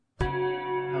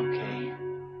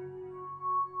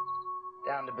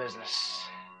business.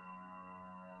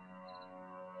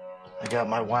 I got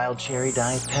my wild cherry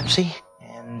Diet Pepsi,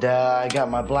 and I got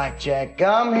my blackjack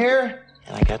gum here,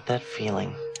 and I got that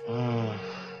feeling.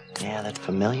 Yeah, that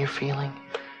familiar feeling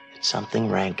that something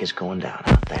rank is going down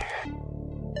out there.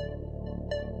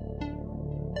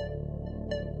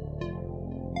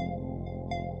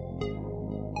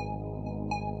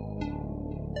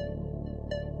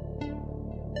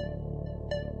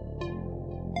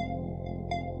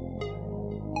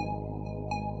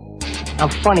 I'm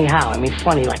funny how? I mean,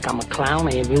 funny like I'm a clown,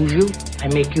 I amuse you, I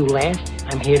make you laugh,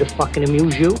 I'm here to fucking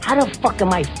amuse you. How the fuck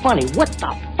am I funny? What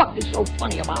the fuck is so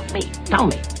funny about me? Tell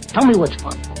me what's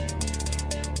fun.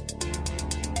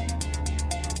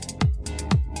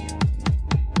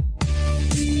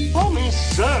 Oh, me,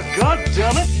 sir,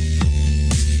 goddammit!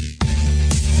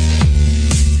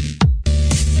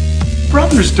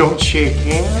 Brothers don't shake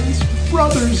hands.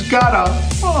 Brothers gotta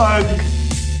hug.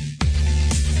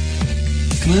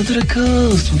 Come out to the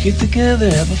coast, we'll get together,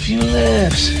 have a few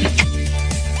laughs.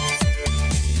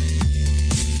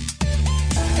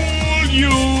 You!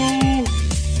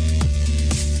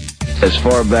 As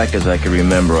far back as I can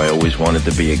remember, I always wanted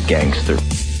to be a gangster.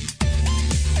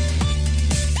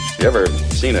 You ever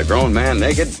seen a grown man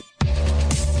naked?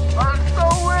 I'm so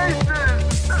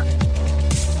racist!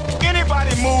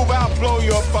 Anybody move, I'll blow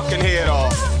your fucking head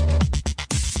off.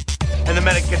 And the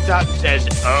medical doctor says,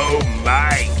 oh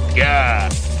my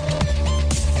God.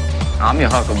 I'm your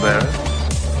huckleberry.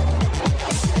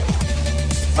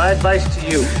 My advice to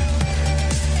you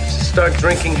is to start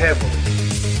drinking heavily.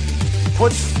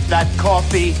 Put that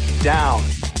coffee down.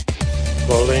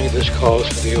 Pauline, this calls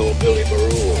for the old Billy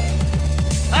Barul.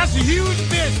 That's a huge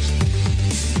bitch.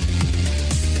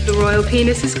 The royal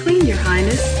penis is clean, Your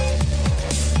Highness.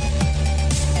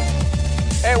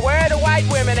 Hey, where are the white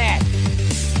women at?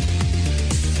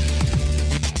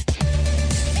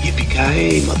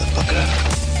 Yippee-ki-yay, motherfucker.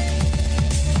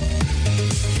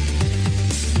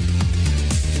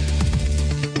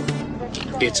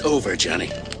 It's over,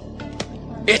 Johnny.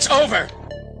 It's over!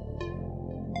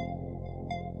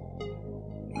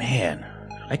 Man,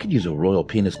 I could use a royal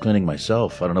penis cleaning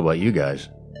myself. I don't know about you guys.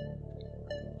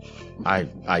 I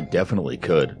definitely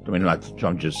could. I mean,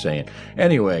 I'm just saying.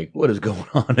 Anyway, what is going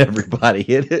on, everybody?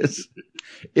 It is.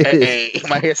 Hey, you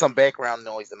might hear some background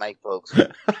noise tonight, folks.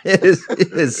 It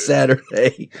is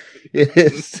Saturday.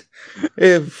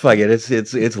 Fuck it.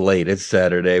 It's late. It's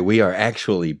Saturday. We are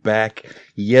actually back.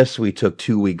 Yes, we took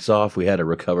 2 weeks off. We had to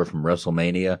recover from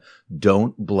WrestleMania.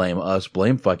 Don't blame us.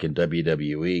 Blame fucking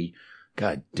WWE.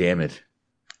 God damn it.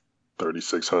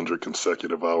 3,600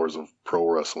 consecutive hours of pro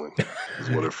wrestling is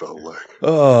what it felt like.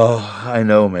 Oh, I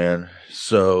know, man.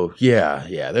 So, yeah,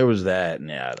 there was that.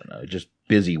 Yeah, I don't know. Just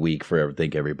busy week for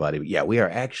everybody. But yeah, we are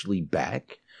actually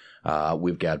back.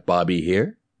 We've got Bobby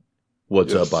here.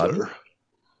 What's up, Bobby? Sir.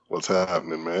 What's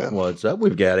happening, man? What's up?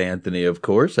 We've got Anthony, of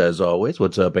course, as always.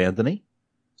 What's up, Anthony?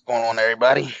 What's going on,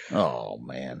 everybody? Oh,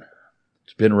 man.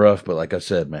 It's been rough, but like I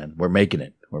said, man, we're making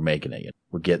it. We're making it.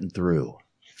 We're getting through,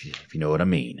 if you know what I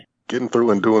mean. Getting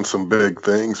through and doing some big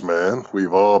things, man.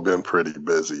 We've all been pretty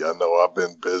busy. I know I've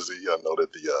been busy. I know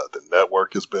that the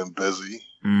network has been busy.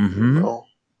 Mm-hmm. You know?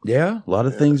 Yeah, a lot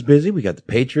of things busy. We got the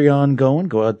Patreon going.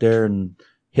 Go out there and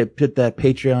hit that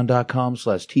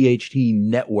patreon.com/THT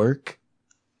network.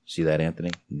 See that,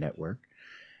 Anthony? Network.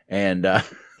 And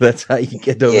that's how you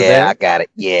get over there. Yeah, I got it.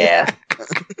 Yeah.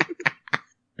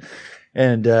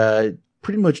 And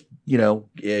pretty much,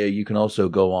 you can also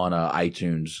go on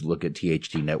iTunes, look at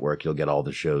THT Network. You'll get all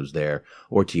the shows there,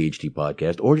 or THT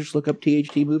Podcast, or just look up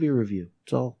THT Movie Review.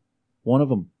 It's all one of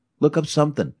them. Look up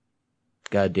something.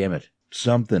 God damn it.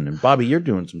 Something. And Bobby, you're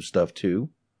doing some stuff too.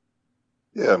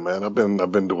 Yeah, man. I've been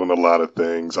doing a lot of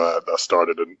things. I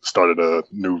started a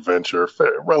new venture,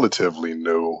 relatively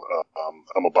new.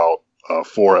 I'm about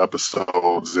 4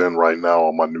 episodes in right now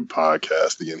on my new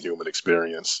podcast, The Inhuman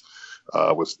Experience.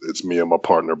 It's me and my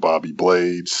partner, Bobby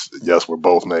Blades. Yes, we're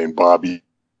both named Bobby.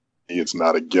 It's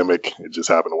not a gimmick. It just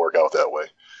happened to work out that way.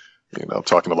 I'm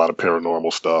talking a lot of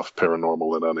paranormal stuff,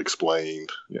 paranormal and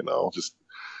unexplained, just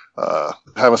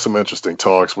having some interesting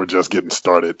talks. We're just getting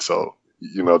started. So,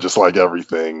 just like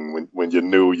everything, when you're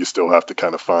new, you still have to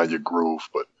kind of find your groove.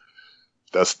 But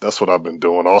that's what I've been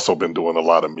doing. Also been doing a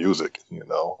lot of music,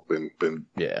 been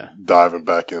diving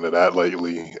back into that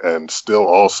lately, and still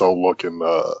also looking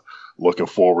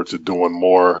forward to doing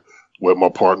more with my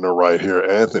partner right here,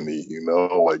 Anthony.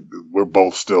 We're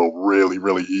both still really,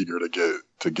 really eager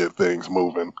to get things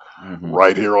moving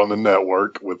right here on the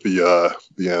network with the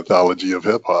Anthology of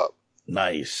Hip Hop.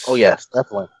 Nice. Oh yes,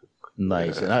 definitely.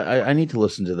 Nice. And I need to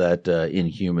listen to that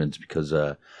Inhumans because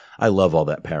I love all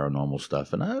that paranormal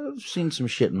stuff. And I've seen some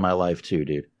shit in my life too,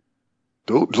 dude.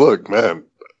 Dude, look, man.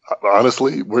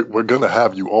 Honestly, we're gonna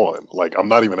have you on. Like, I'm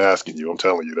not even asking you. I'm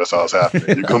telling you, that's how it's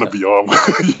happening. You're gonna be on.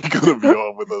 You're gonna be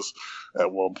on with us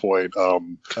at one point.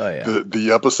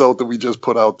 The episode that we just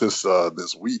put out this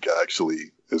week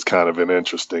actually is kind of an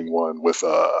interesting one. With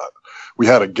we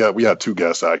had two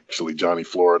guests actually, Johnny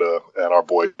Florida and our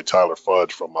boy Tyler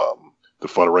Fudge from the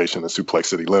Federation and Suplex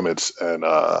City Limits. And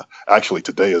actually,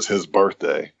 today is his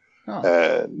birthday.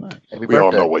 And we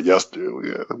all know what yesterday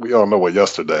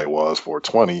was,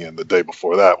 420, and the day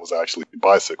before that was actually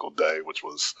Bicycle Day, which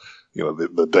was,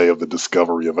 the day of the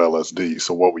discovery of LSD.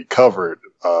 So what we covered,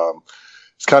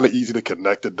 it's kind of easy to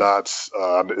connect the dots.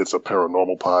 It's a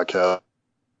paranormal podcast,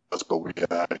 but we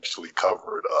actually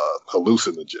covered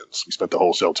hallucinogens. We spent the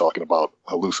whole show talking about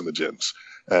hallucinogens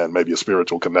and maybe a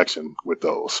spiritual connection with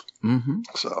those. Mm-hmm.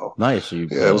 So nice.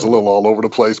 It was a little all over the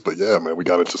place, but yeah, man, we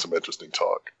got into some interesting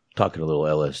talk. Talking a little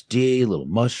LSD, a little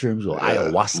mushrooms, a little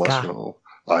ayahuasca.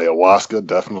 Ayahuasca,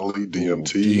 definitely.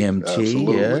 DMT.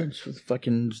 Absolutely. Yeah. It's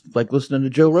fucking like listening to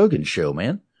Joe Rogan's show,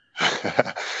 man.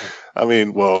 I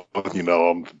mean, well,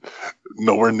 I'm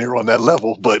nowhere near on that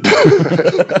level, but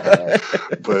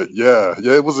but yeah,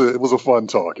 it was a fun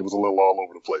talk. It was a little all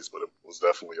over the place, but it was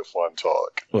definitely a fun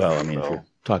talk. Well, I mean, if you're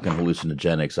talking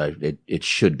hallucinogenics, it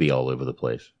should be all over the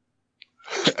place.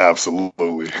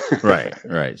 Absolutely.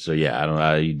 Right. So yeah, I don't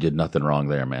know. You did nothing wrong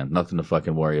there, man. Nothing to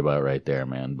fucking worry about right there,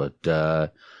 man. But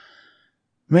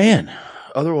man,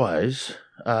 otherwise,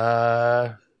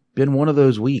 been one of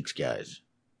those weeks, guys.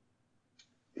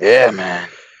 Yeah, man.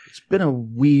 It's been a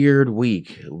weird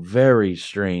week, very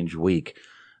strange week.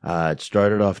 It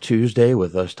started off Tuesday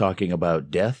with us talking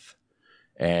about death.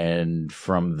 And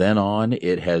from then on,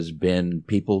 it has been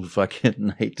people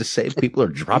fucking, I hate to say, people are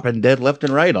dropping dead left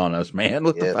and right on us, man.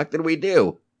 What the fuck did we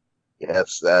do?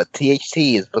 Yes, THT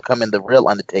is becoming the real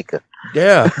Undertaker.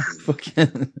 Yeah.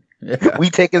 Fucking, yeah.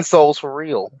 We taking souls for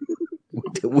real.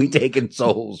 We taking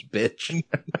souls, bitch.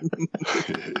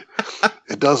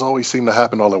 It does always seem to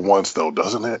happen all at once, though,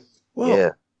 doesn't it?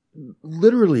 Well,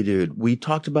 literally, dude, we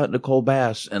talked about Nicole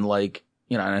Bass and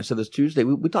and I said this Tuesday,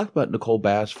 we talked about Nicole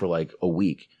Bass for like a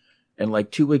week. And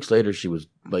like 2 weeks later, she was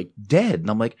like dead. And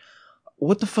I'm like,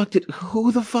 who the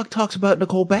fuck talks about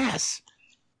Nicole Bass?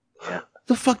 Yeah.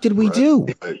 The fuck did we do?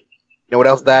 You know what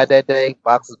else died that day?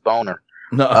 Box's boner.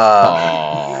 No.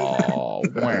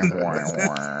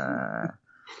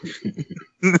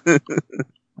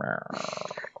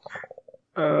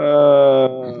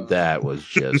 That was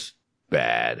just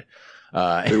bad.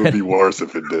 It would be worse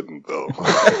if it didn't, though.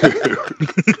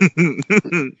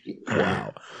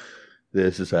 Wow.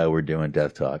 This is how we're doing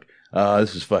Death Talk.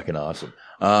 This is fucking awesome.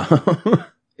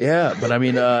 Yeah, but I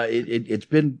mean, it's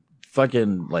been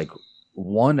fucking like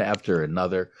one after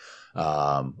another.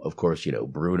 Of course,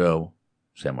 Bruno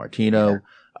Sammartino.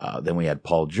 Then we had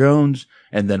Paul Jones,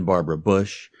 and then Barbara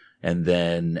Bush, and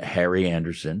then Harry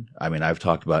Anderson. I mean, I've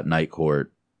talked about Night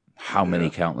Court how many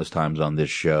countless times on this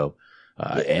show.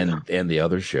 And the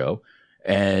other show.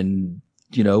 And,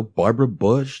 Barbara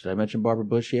Bush. Did I mention Barbara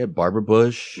Bush yet? Barbara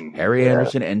Bush, Harry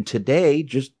Anderson. And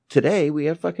just today, we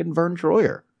have fucking Vern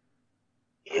Troyer.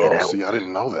 Oh, see, I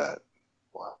didn't know that.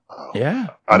 Wow. Yeah.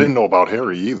 I didn't know about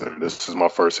Harry either. This is my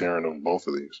first hearing of both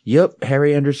of these. Yep.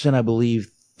 Harry Anderson, I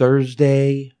believe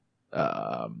Thursday.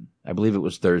 I believe it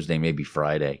was Thursday, maybe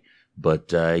Friday. But,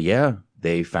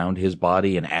 they found his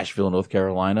body in Asheville, North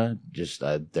Carolina. Just,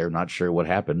 they're not sure what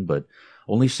happened, but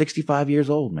only 65 years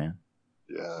old, man.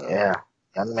 Yeah.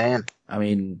 Young man. I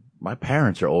mean, my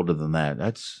parents are older than that.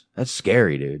 That's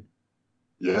scary, dude.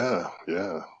 Yeah.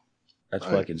 That's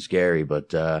fucking scary.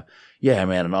 But, yeah,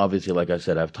 man. And obviously, like I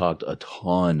said, I've talked a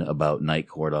ton about Night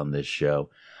Court on this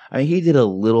show. I mean, he did a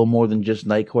little more than just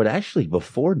Night Court. Actually,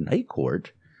 before Night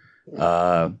Court,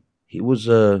 he was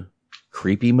a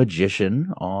creepy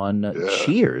magician on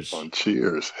Cheers. On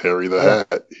Cheers. Harry the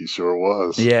Hat. He sure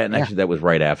was. Yeah, and actually that was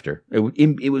right after. It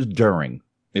was during.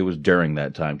 It was during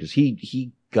that time because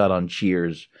he got on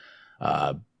Cheers,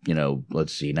 let's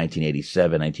see,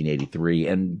 1987, 1983,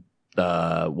 and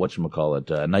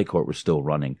whatchamacallit, Night Court was still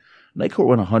running. Night Court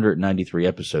went 193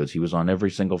 episodes. He was on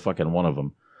every single fucking one of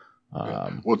them.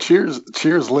 Well, Cheers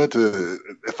led to,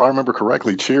 if I remember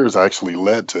correctly, Cheers actually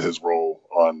led to his role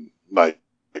on Night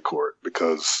Court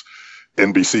because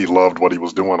NBC loved what he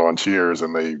was doing on Cheers,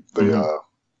 and they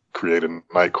created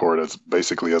Night Court as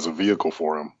a vehicle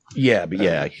for him. Yeah, but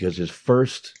because his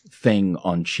first thing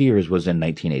on Cheers was in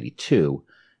 1982,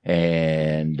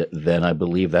 and then I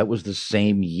believe that was the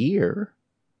same year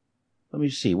let me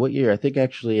see, what year? I think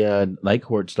actually Night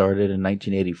Court started in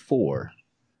 1984.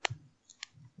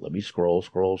 Let me scroll.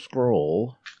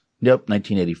 Yep,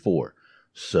 1984.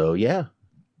 So, yeah,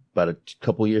 about a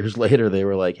couple years later, they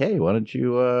were like, hey, why don't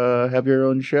you have your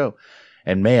own show?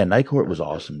 And, man, Night Court was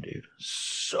awesome, dude.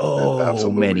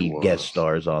 So many guest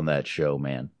stars on that show,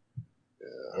 man.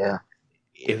 Yeah.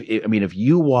 If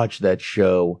you watch that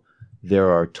show, there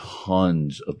are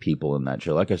tons of people in that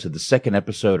show. Like I said, the second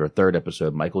episode or third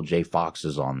episode, Michael J. Fox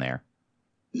is on there.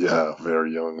 Yeah,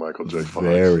 very young Michael J. Fox.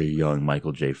 Very young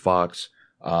Michael J. Fox.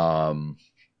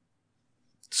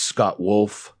 Scott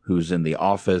Wolf, who's in The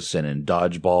Office and in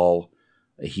Dodgeball,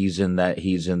 he's in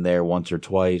there once or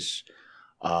twice.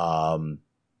 The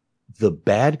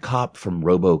bad cop from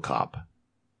RoboCop.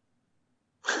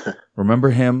 Remember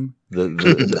him?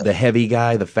 The heavy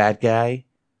guy, the fat guy?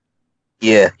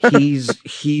 Yeah.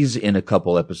 He's in a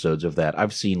couple episodes of that.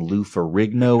 I've seen Lou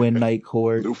Ferrigno in Night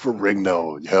Court. Lou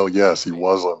Ferrigno. Hell yes, he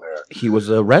was on there. He was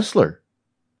a wrestler.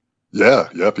 Yeah,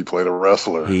 yep, he played a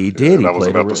wrestler. He did. That was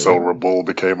an episode where Bull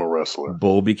became a wrestler.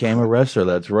 Bull became a wrestler,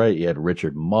 that's right. You had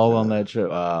Richard Mull on that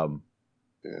show.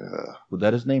 Yeah. Was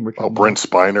that his name, Richard Mull? Brent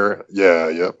Spiner. Yeah,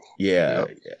 yep. Yeah.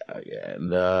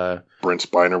 And Brent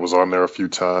Spiner was on there a few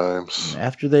times.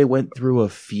 After they went through a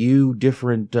few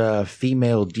different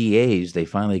female DAs, they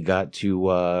finally got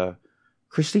to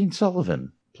Christine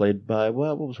Sullivan, played by,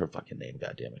 what was her fucking name,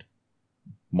 goddammit?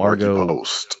 Markie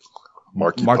Post.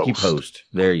 Markie Post.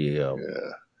 There you go.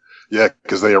 Yeah,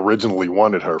 because they originally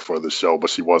wanted her for the show, but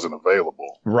she wasn't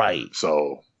available. Right.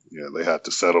 So, yeah, they had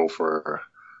to settle for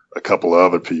a couple of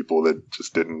other people that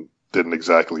just didn't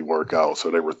exactly work out.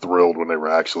 So they were thrilled when they were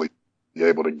actually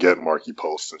able to get Markie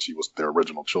Post, since she was their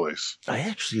original choice. I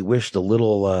actually wish the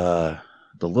little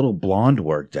blonde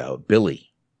worked out,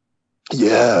 Billy.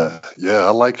 Yeah,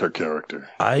 I liked her character.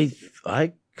 I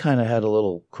kind of had a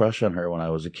little crush on her when I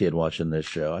was a kid watching this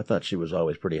show. I thought she was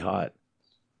always pretty hot.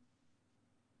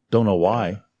 Don't know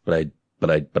why, but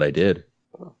I did.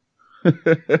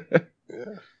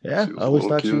 Yeah, I always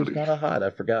thought she was kind of hot.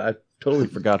 I totally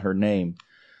forgot her name.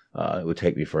 It would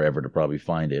take me forever to probably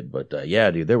find it, but yeah,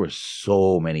 dude, there were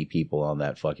so many people on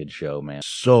that fucking show, man.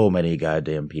 So many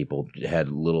goddamn people had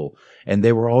and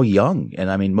they were all young.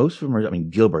 And I mean, most of them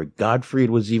Gilbert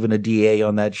Gottfried was even a DA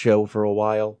on that show for a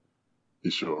while. He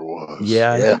sure was.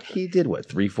 Yeah, I think he did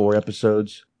 3-4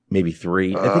 episodes, maybe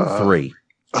 3. I think 3.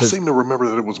 I seem to remember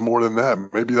that it was more than that.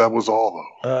 Maybe that was all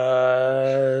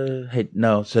though. Hey,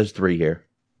 no, it says 3 here.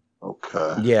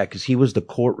 Okay. Yeah, because he was the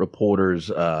court reporter's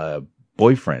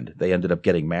boyfriend. They ended up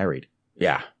getting married.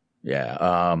 Yeah.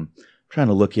 Trying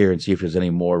to look here and see if there's any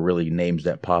more really names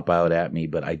that pop out at me,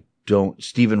 but I don't.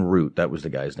 Stephen Root, that was the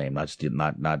guy's name,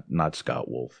 not Scott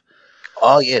Wolf.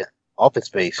 Oh yeah. Office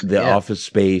Space. Office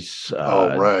Space.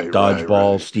 Right.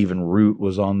 Dodgeball. Right. Stephen Root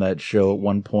was on that show at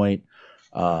one point.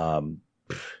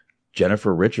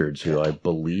 Jennifer Richards, who I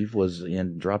believe was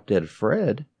in Drop Dead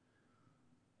Fred.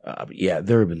 Yeah,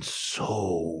 there have been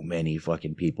so many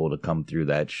fucking people to come through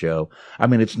that show. I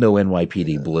mean, it's no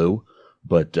NYPD Blue,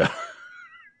 but you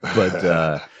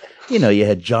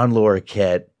had John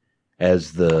Larroquette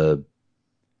as the.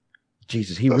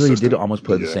 Jesus, he really did almost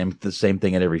play the same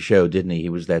thing in every show, didn't he? He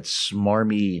was that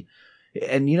smarmy,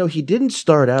 and he didn't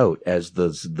start out as the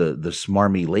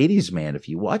smarmy ladies' man. If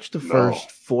you watch the first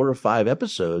 4 or 5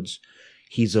 episodes,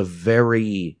 he's a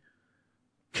very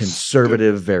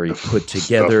conservative, very put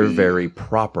together, stuffy, very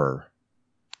proper.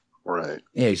 Right.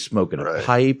 Yeah, he's smoking a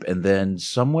pipe, and then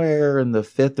somewhere in the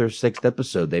 5th or 6th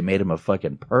episode, they made him a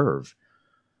fucking perv.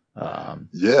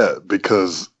 Yeah,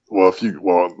 because.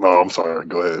 No, I'm sorry.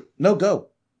 Go ahead. No, go.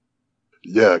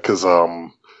 Yeah, because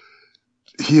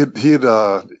he had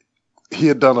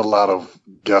done a lot of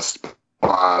guest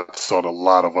spots on a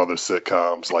lot of other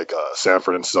sitcoms, like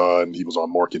Sanford and Son. He was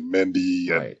on Mork and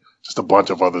Mindy, and just a bunch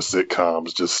of other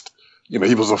sitcoms. Just he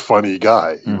was a funny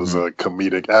guy. He was a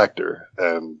comedic actor,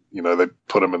 and they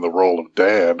put him in the role of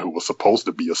Dan, who was supposed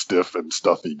to be a stiff and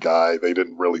stuffy guy. They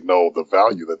didn't really know the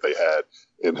value that they had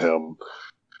in him.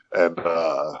 And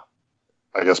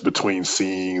I guess between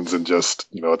scenes and just,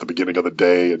 at the beginning of the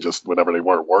day and just whenever they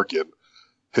weren't working,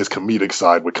 his comedic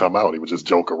side would come out. He would just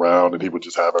joke around and he would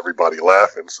just have everybody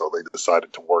laughing. So they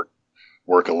decided to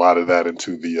work a lot of that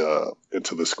into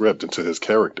the script, into his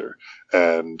character.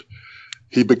 And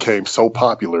he became so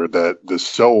popular that the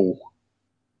show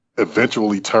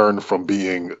eventually turned from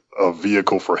being a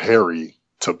vehicle for Harry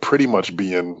to pretty much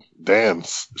being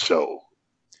Dan's show.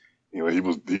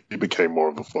 He became more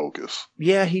of the focus.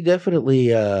 Yeah, he definitely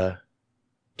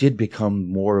did become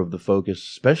more of the focus,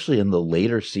 especially in the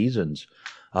later seasons,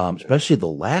 especially the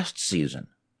last season.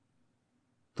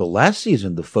 The last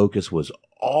season, the focus was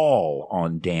all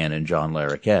on Dan and John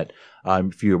Larroquette.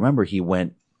 If you remember, he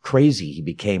went crazy. He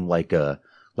became like a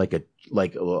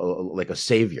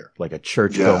savior, like a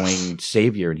church going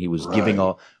savior. And he was giving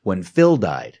when Phil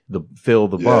died, Phil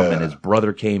the bum, and his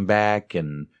brother came back,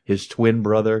 and his twin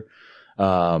brother.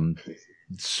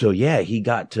 So yeah, he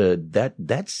got to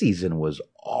that season was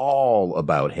all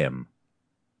about him.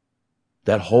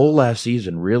 That whole last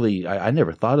season really, I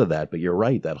never thought of that, but you're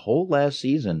right. That whole last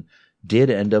season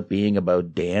did end up being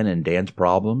about Dan and Dan's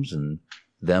problems and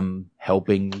them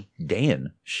helping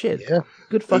Dan. Shit. Yeah.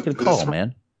 Good fucking call,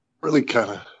 man.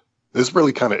 It's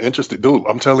really kind of interesting. Dude,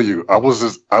 I'm telling you, I was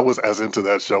as into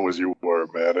that show as you were,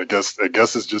 man. I guess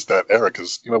it's just that era,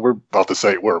 because, we're about to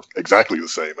say we're exactly the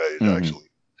same age,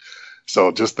 actually.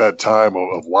 So just that time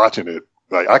of watching it,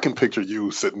 like, I can picture you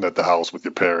sitting at the house with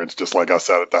your parents, just like I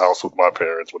sat at the house with my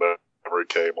parents whenever it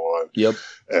came on. Yep.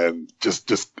 And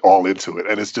just all into it.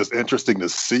 And it's just interesting to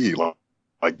see,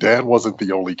 like Dan wasn't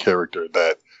the only character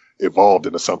that evolved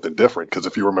into something different. Because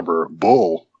if you remember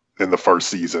Bull in the first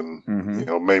season,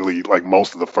 mainly like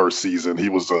most of the first season, he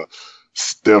was a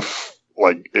stiff,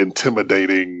 like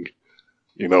intimidating,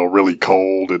 really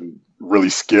cold and really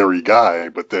scary guy.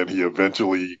 But then he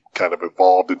eventually kind of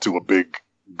evolved into a big,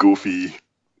 goofy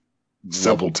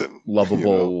simpleton,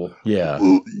 lovable,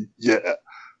 gentle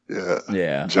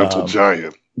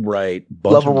giant, right?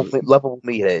 Lovable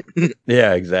meathead.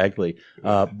 Yeah, exactly.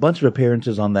 Bunch of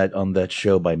appearances on that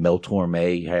show by Mel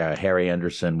Torme. Harry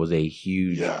Anderson was a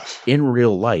huge, in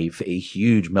real life, a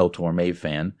huge Mel Torme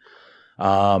fan.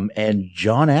 And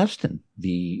John Astin,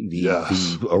 the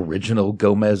original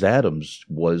Gomez Addams,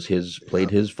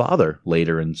 played his father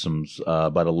later in some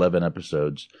about 11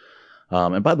 episodes.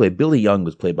 And by the way, Billy Young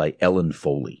was played by Ellen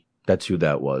Foley. That's who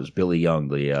that was. Billy Young,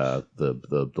 the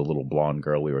little blonde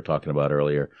girl we were talking about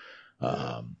earlier.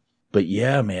 But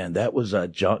yeah, man, that was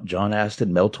John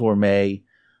Astin, Mel Torme,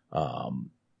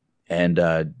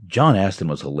 and John Astin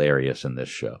was hilarious in this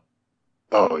show.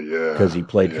 Oh yeah, because he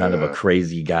played kind of a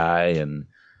crazy guy, and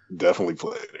definitely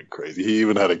played it crazy. He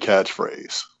even had a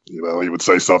catchphrase. He would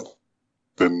say something.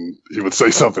 Then he would say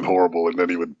something horrible, and then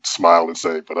he would smile and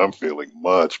say, "But I'm feeling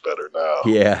much better now."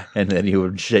 Yeah, and then he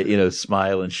would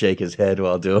smile and shake his head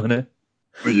while doing it.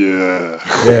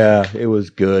 Yeah, it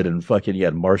was good. And fucking, you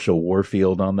had Marsha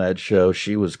Warfield on that show.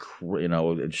 She was,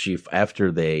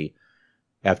 after they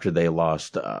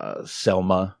lost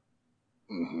Selma,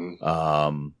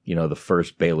 the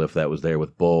first bailiff that was there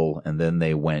with Bull, and then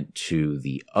they went to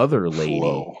the other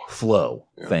lady, Flo.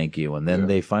 Yeah. Thank you, and then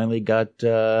they finally got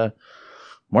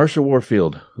Marsha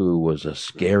Warfield, who was a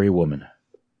scary woman.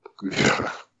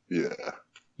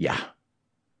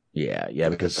 Yeah,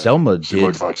 because Selma she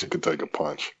looked like she could take a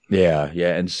punch. Yeah,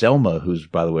 and Selma, who's,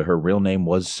 by the way, her real name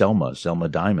was Selma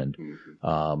Diamond.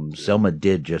 Selma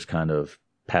did just kind of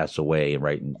pass away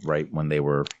right when they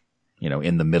were,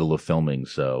 in the middle of filming.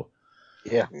 So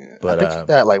yeah, but I think she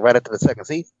died like right after the second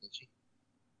season. Didn't she?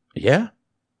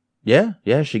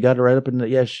 Yeah, she got it right up in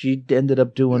the, she ended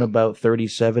up doing about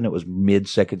 37. It was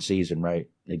mid-second season, right?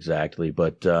 Exactly.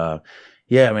 But,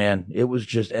 yeah, man, it was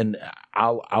just, and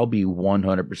I'll be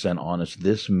 100% honest.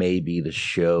 This may be the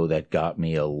show that got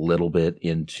me a little bit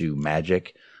into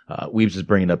magic. Weebs is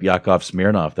bringing up Yakov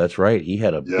Smirnoff. That's right. He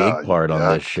had a big part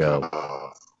on this show.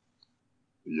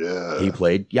 Yeah. He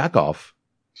played Yakov.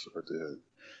 Sure did.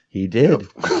 He did.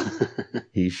 Yep.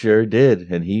 He sure did.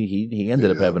 And he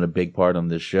ended up having a big part on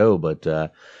this show. But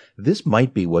this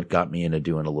might be what got me into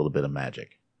doing a little bit of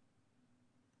magic.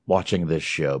 Watching this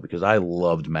show, because I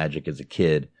loved magic as a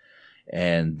kid.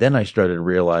 And then I started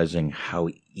realizing how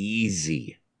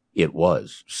easy it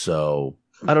was. So,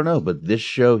 I don't know. But this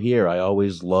show here, I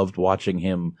always loved watching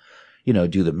him,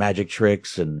 do the magic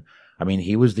tricks. And I mean,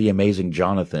 he was the Amazing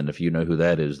Jonathan, if you know who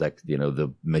that is, that,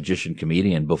 the magician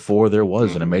comedian before there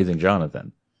was an Amazing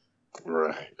Jonathan.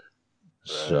 Right.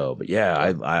 So, but yeah,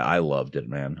 I loved it,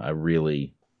 man. I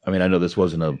know this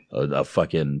wasn't a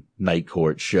fucking night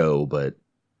court show, but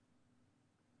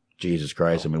Jesus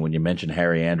Christ. I mean, when you mention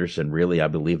Harry Anderson, really, I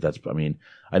believe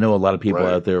I know a lot of people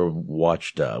out there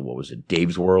watched, what was it,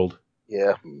 Dave's World?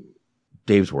 Yeah.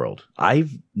 Dave's World.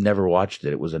 I've never watched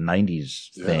it. It was a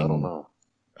 90s thing. I don't know.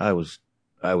 I was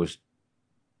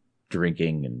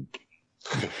drinking and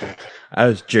I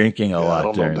was drinking a lot I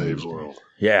don't during know Dave's World.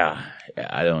 Yeah,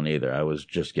 I don't either. I was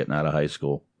just getting out of high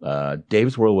school.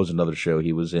 Dave's World was another show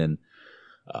he was in.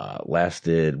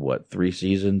 Lasted 3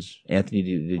 seasons? Anthony,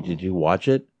 did you watch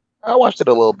it? I watched it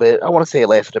a little bit. I want to say it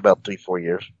lasted about 3-4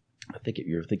 years. I think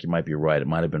you might be right. It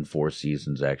might have been 4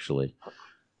 seasons actually.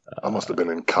 I must have been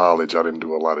in college. I didn't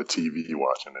do a lot of TV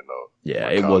watching it though. Yeah,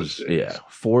 it was. Days. Yeah,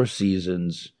 4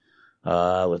 seasons.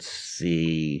 Let's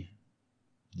see.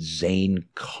 Zane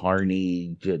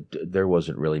Carney. There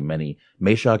wasn't really many.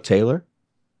 Meshack Taylor.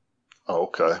 Oh,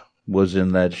 okay. Was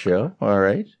in that show. All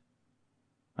right.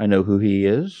 I know who he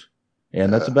is,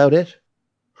 and that's about it.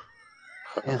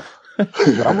 Yeah.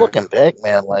 I'm looking back,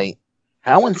 man. Like,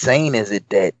 how insane is it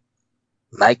that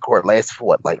Night Court lasts for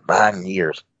what, like 9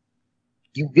 years?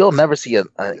 You'll never see in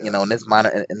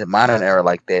the modern era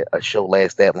like that, a show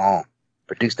lasts that long,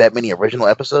 produce that many original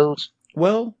episodes.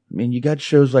 Well, I mean, you got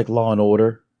shows like Law and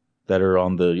Order that are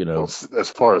on the, Well, as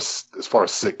far as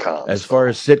sitcoms. As far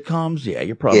as sitcoms, yeah,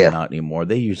 you're probably not anymore.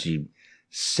 They usually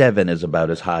 7 is about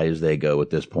as high as they go at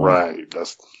this point. Right,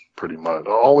 that's pretty much.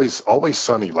 Always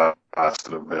Sunny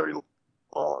lasted a very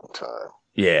long time.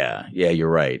 Yeah, you're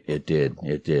right. It did,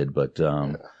 but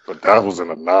but that was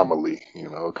an anomaly,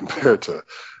 compared to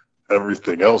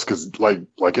everything else. Because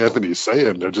like Anthony's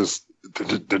saying, they're just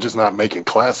not making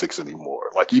classics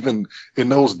anymore. Like even in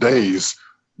those days,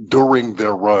 during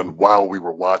their run, while we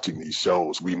were watching these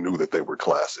shows, we knew that they were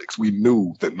classics. We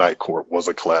knew that Night Court was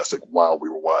a classic while we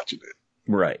were watching it.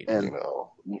 Right. And,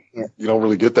 you don't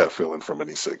really get that feeling from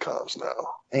any sitcoms now.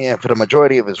 And for the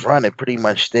majority of his run, it pretty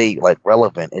much stayed like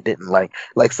relevant. It didn't like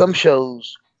some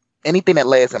shows, anything that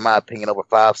lasts, in my opinion, over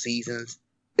 5 seasons,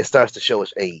 it starts to show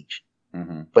its age.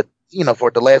 Mm-hmm. But for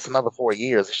it to last another 4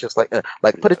 years, it's just like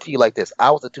put it to you like this: I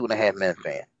was a 2.5 Men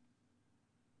fan,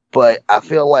 but I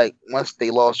feel like once they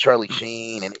lost Charlie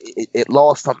Sheen, and it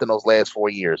lost something those last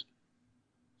 4 years.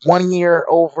 1 year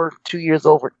over, 2 years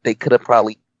over, they could have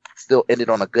probably still ended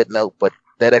on a good note, but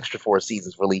that extra 4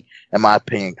 seasons really, in my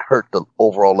opinion, hurt the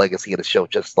overall legacy of the show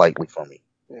just slightly for me.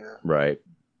 Yeah. Right.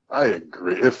 I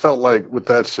agree. It felt like with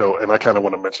that show, and I kind of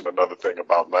want to mention another thing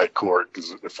about Night Court because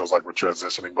it feels like we're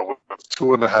transitioning, but with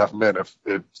 2.5 Men,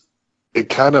 it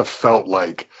kind of felt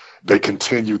like they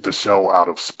continued the show out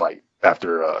of spite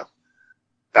after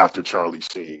Charlie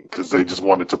Sheen, because they just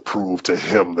wanted to prove to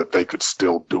him that they could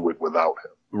still do it without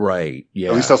him. Right. Yeah.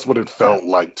 At least that's what it felt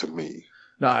like to me.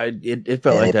 No, it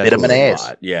felt like that bit him in the ass.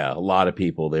 lot. Yeah, a lot of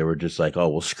people, they were just like, oh,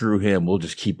 well, screw him. We'll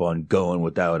just keep on going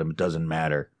without him. It doesn't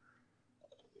matter.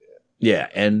 Yeah,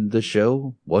 and the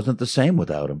show wasn't the same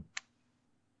without him.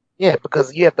 Yeah,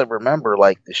 because you have to remember,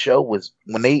 like, the show was,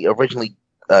 when they originally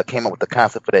came up with the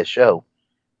concept for that show,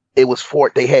 it was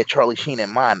they had Charlie Sheen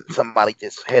in mind. Somebody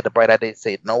just had the bright idea to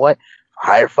say, you know what?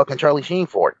 Hire fucking Charlie Sheen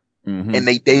for it. Mm-hmm. And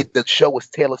the show was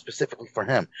tailored specifically for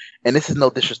him. And this is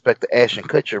no disrespect to Ashton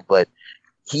Kutcher, but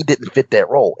he didn't fit that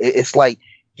role. It's like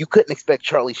you couldn't expect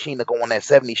Charlie Sheen to go on that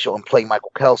 70s show and play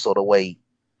Michael Kelso the way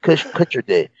Kutcher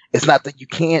did. It's not that you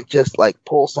can't just like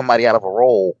pull somebody out of a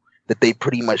role that they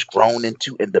pretty much grown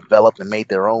into and developed and made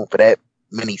their own for that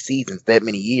many seasons, that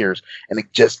many years, and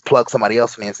just plug somebody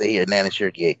else in and say, here, Nan, it's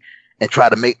your gig, and try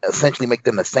to essentially make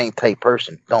them the same type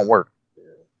person. Don't work.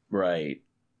 Right.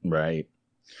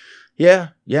 Yeah,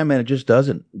 man, it just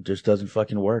doesn't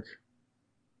fucking work.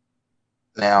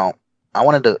 Now, I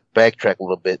wanted to backtrack a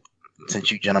little bit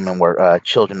since you gentlemen were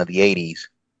children of the 80s.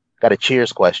 Got a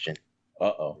Cheers question.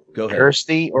 Uh-oh. Go ahead.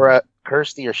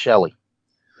 Kirsty or Shelley?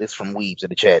 This from Weebs in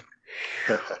the chat.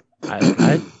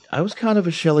 I was kind of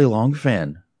a Shelley Long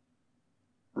fan.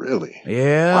 Really?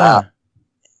 Yeah. Wow.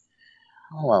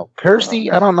 Oh, well,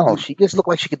 Kirsty, I don't know. She just looked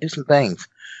like she could do some things.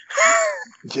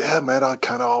 Yeah, man. I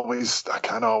kind of always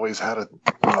had a,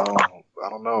 I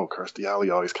don't know. Kirstie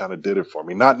Alley always kind of did it for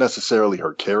me. Not necessarily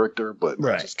her character, but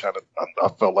just kind of, I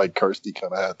felt like Kirsty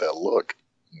kind of had that look,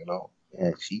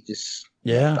 Yeah, she just.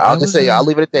 Yeah. I'll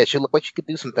leave it at that. She looked like she could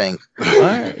do some things. All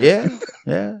right. Yeah.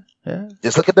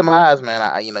 Just look at them eyes, man.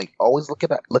 Always look at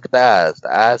the eyes. The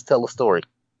eyes tell a story.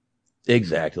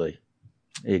 Exactly.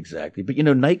 But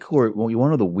Night Court. Well,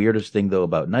 one of the weirdest thing though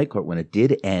about Night Court, when it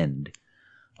did end,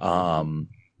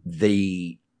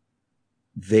 the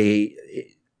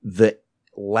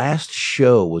last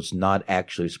show was not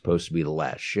actually supposed to be the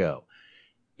last show.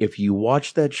 If you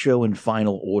watch that show in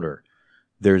final order,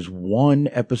 there's one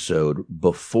episode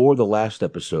before the last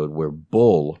episode where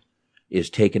Bull is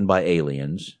taken by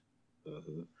aliens,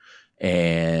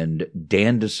 and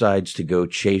Dan decides to go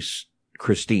chase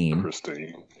Christine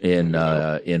in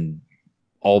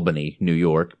Albany, New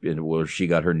York, where she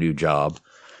got her new job,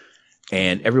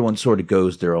 and everyone sort of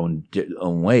goes their own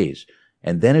ways.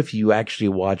 And then if you actually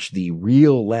watch the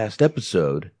real last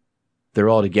episode, they're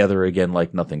all together again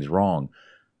like nothing's wrong.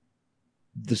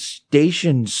 The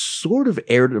station sort of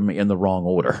aired them in the wrong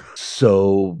order,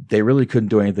 so they really couldn't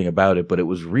do anything about it, but it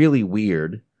was really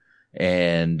weird,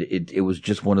 and it was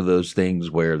just one of those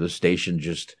things where the station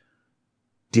just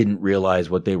didn't realize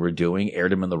what they were doing,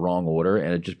 aired them in the wrong order,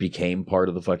 and it just became part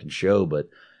of the fucking show. But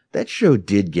that show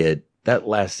did get, that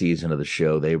last season of the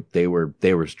show, they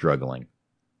were struggling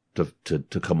to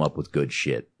come up with good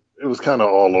shit. It was kind of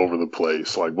all over the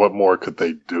place. Like, what more could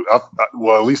they do?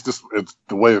 Well, at least it's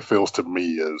the way it feels to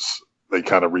me is they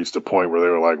kind of reached a point where they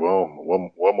were like, well,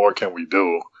 what more can we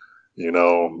do? You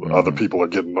know, other people are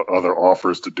getting other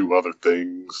offers to do other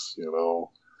things, you know.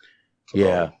 So.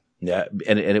 Yeah.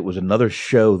 And it was another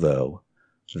show, though,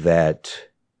 that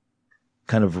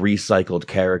kind of recycled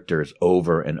characters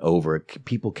over and over.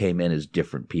 People came in as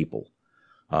different people.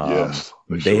 Yes,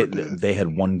 they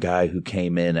had one guy who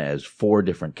came in as 4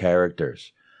 different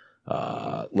characters.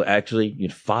 Actually,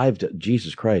 5.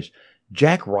 Jesus Christ,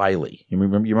 Jack Riley. You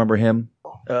remember him?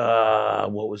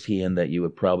 What was he in that you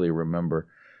would probably remember?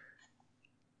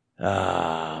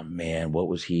 Man, what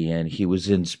was he in? He was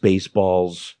in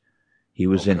Spaceballs. He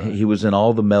was in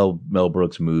all the Mel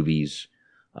Brooks movies.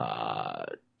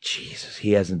 Jesus,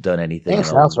 he hasn't done anything. Name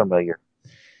sounds familiar.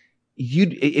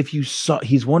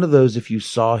 He's one of those, if you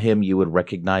saw him, you would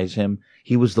recognize him.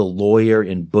 He was the lawyer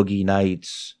in Boogie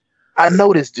Nights. I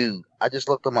know this dude. I just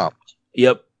looked him up.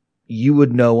 Yep. You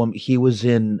would know him. He was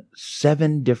in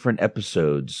 7 different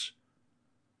episodes,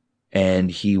 and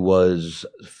he was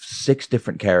 6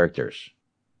 different characters.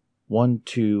 1,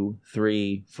 2,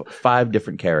 3, 5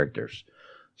 different characters.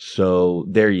 So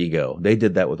there you go. They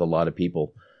did that with a lot of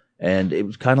people. And it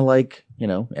was kind of like,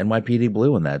 NYPD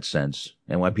Blue in that sense.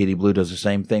 NYPD Blue does the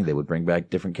same thing. They would bring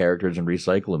back different characters and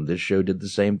recycle them. This show did the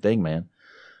same thing, man.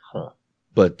 Huh.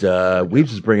 But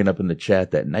Weebs is bringing up in the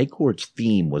chat that Night Court's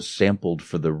theme was sampled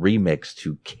for the remix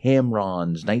to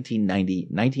Cameron's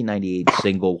 1998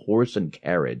 single Horse and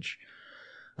Carriage.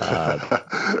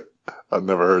 I've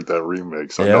never heard that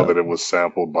remix. I know that it was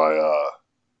sampled by, I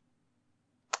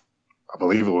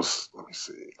believe it was, let me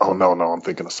see. Oh, no, I'm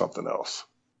thinking of something else.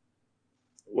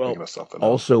 Well,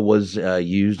 also was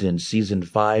used in season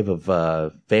 5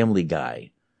 of Family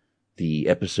Guy, the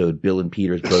episode Bill and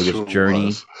Peter's Bogus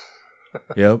Journey.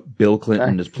 Yep, Bill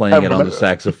Clinton is playing it on the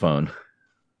saxophone.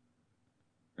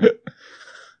 It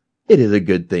is a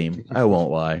good theme. I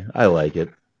won't lie. I like it.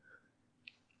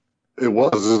 It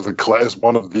was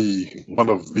one of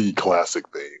the classic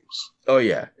themes. Oh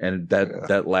yeah, and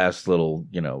that last little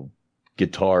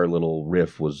guitar little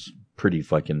riff was pretty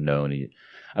fucking known.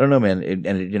 I don't know, man.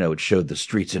 It showed the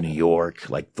streets of New York,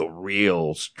 like the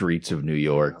real streets of New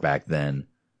York back then.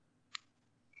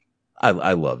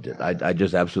 I loved it. I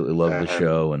just absolutely loved the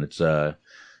show, and it's I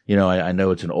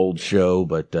know it's an old show,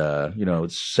 but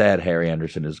it's sad Harry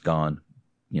Anderson is gone.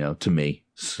 To me.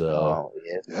 So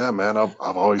yeah, man. I've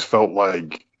always felt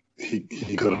like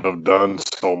he could have done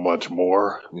so much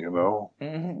more.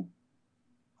 Mm-hmm.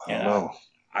 I don't know.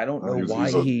 I don't know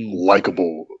why he's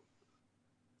likable.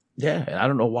 Yeah, and I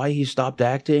don't know why he stopped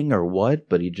acting or what,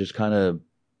 but he just kind of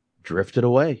drifted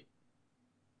away.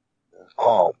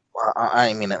 Oh, I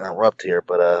didn't mean to interrupt here,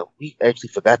 but we actually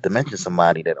forgot to mention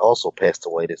somebody that also passed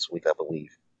away this week, I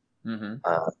believe. Mm-hmm.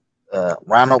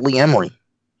 Ronald Lee Emery,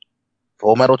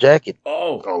 Full Metal Jacket.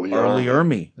 Oh, Early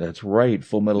Ermey. That's right,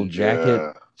 Full Metal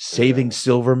Jacket, Saving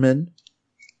Silverman.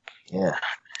 Yeah.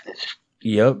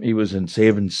 Yep, he was in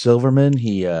Saving Silverman.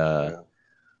 He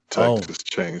Texas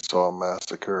Chainsaw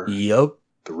Massacre. Yep.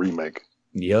 The remake.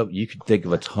 Yep. You could think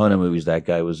of a ton of movies that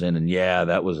guy was in, and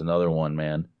that was another one,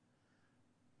 man.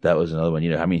 That was another one.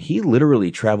 He literally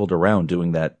traveled around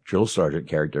doing that drill sergeant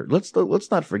character. Let's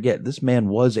not forget, this man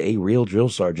was a real drill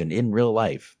sergeant in real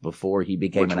life before he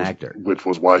became an actor. Which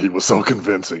was why he was so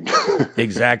convincing.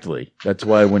 Exactly. That's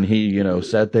why when he,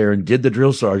 sat there and did the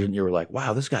drill sergeant, you were like,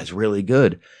 wow, this guy's really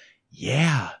good.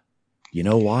 Yeah. You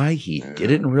know why? He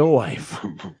did it in real life.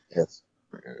 Yes.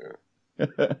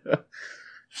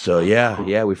 So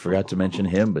yeah, we forgot to mention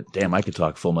him, but damn, I could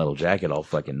talk Full Metal Jacket all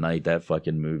fucking night, that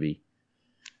fucking movie.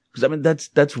 Because,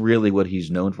 that's really what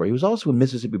he's known for. He was also in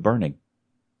Mississippi Burning.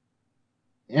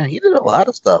 Yeah, he did a lot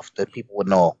of stuff that people would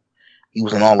know. He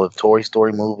was in all of the Toy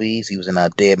Story movies. He was in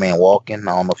Dead Man Walking.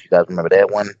 I don't know if you guys remember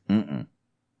that one. Mm-mm.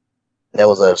 That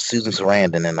was Susan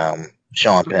Sarandon and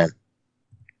Sean Penn.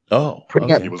 Oh,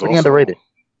 pretty underrated.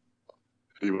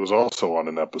 He was also on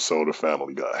an episode of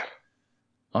Family Guy.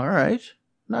 All right.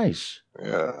 Nice.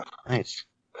 Yeah. Nice.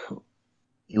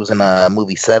 He was in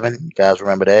movie 7. You guys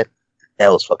remember that?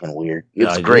 That was fucking weird. It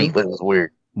was great, but it was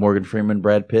weird. Morgan Freeman,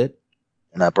 Brad Pitt?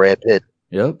 Not Brad Pitt.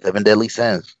 Yep. 7 Deadly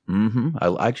Sins. Mm-hmm.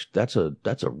 That's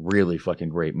a really fucking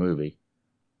great movie.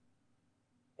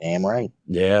 Damn right.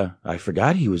 Yeah. I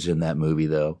forgot he was in that movie,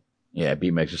 though. Yeah,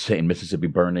 B-Max is saying Mississippi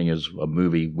Burning is a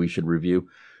movie we should review.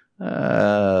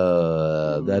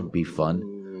 That'd be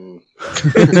fun.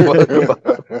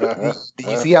 Did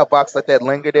you see how Box let that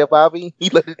linger there, Bobby? He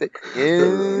let it.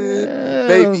 Yeah,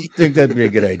 baby. I don't think that'd be a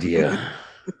good idea.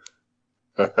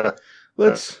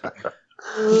 Let's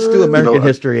do American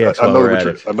History X while we're at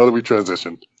it. I know that we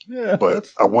transitioned, Yeah,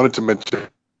 but I wanted to mention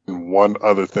one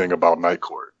other thing about Night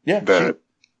Court that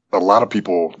a lot of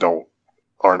people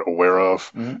aren't aware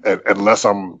of, and unless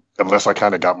I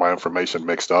kind of got my information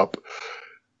mixed up.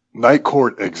 Night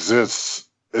Court exists.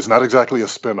 It's not exactly a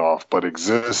spinoff, but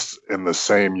exists in the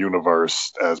same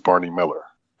universe as Barney Miller.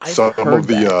 Some of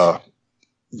the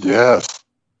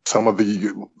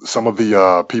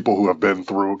people who have been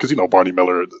through, because Barney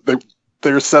Miller,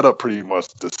 they're set up pretty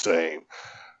much the same.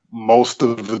 Most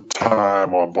of the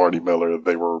time on Barney Miller,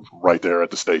 they were right there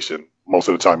at the station. Most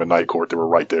of the time in Night Court, they were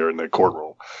right there in the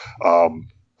courtroom.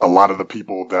 A lot of the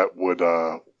people that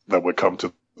would come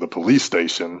to the police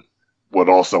station would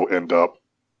also end up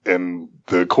in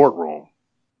the courtroom,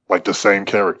 like the same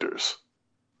characters.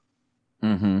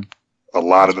 Mm-hmm. A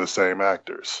lot of the same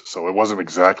actors. So it wasn't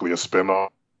exactly a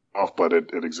spin-off, but it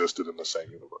existed in the same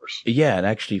universe. Yeah, and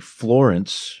actually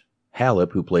Florence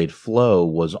Hallip, who played Flo,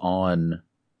 was on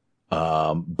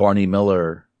Barney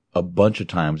Miller a bunch of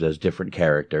times as different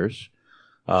characters.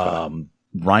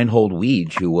 Reinhold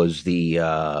Weege, who was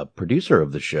the producer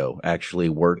of the show, actually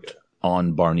worked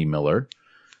on Barney Miller.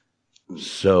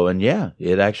 So, and yeah,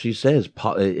 it actually says,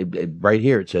 right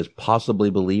here, it says, possibly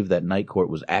believe that Night Court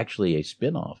was actually a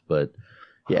spinoff. But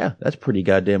yeah, that's pretty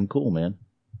goddamn cool, man.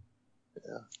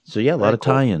 Yeah. So yeah, a lot of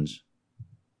tie-ins.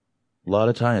 A lot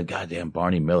of tie-ins. Goddamn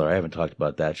Barney Miller. I haven't talked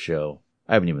about that show.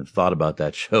 I haven't even thought about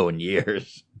that show in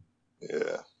years.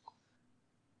 Yeah.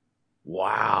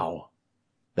 Wow.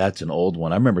 That's an old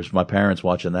one. I remember my parents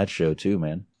watching that show too,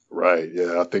 man. Right.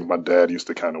 Yeah. I think my dad used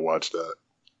to kind of watch that.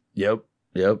 Yep.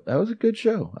 That was a good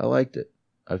show. I liked it.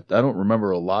 I don't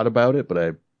remember a lot about it,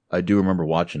 but I do remember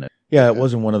watching it. Yeah, it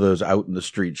wasn't one of those out in the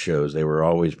street shows. They were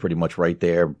always pretty much right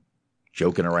there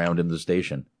joking around in the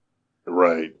station.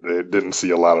 Right. They didn't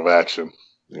see a lot of action.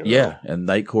 Yeah. And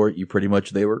Night Court,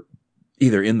 they were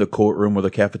either in the courtroom or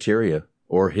the cafeteria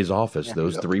or his office.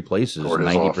 Those three places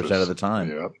 90% of the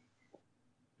time.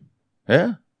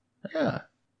 Yeah. That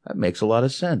makes a lot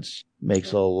of sense.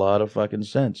 Makes a lot of fucking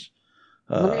sense.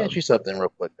 Let me ask you something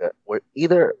real quick. Were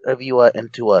either of you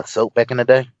into soap back in the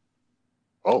day?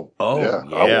 Oh, yeah.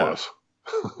 I was.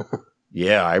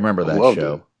 Yeah, I remember that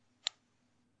show.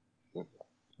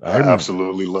 I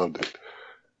absolutely loved it.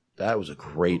 That was a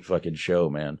great fucking show,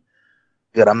 man.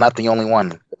 Good, I'm not the only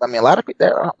one. I mean, a lot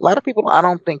of people I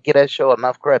don't think get that show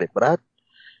enough credit, but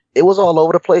it was all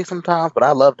over the place sometimes, but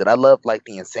I loved it. I loved like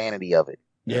the insanity of it.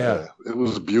 Yeah, it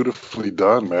was beautifully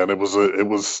done, man. It was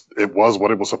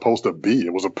what it was supposed to be.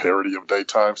 It was a parody of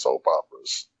daytime soap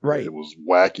operas. Right. It was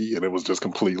wacky and it was just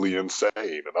completely insane,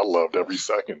 and I loved every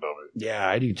second of it. Yeah,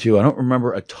 I do too. I don't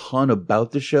remember a ton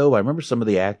about the show. I remember some of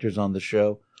the actors on the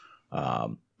show,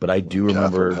 but I do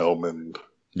remember Hellman.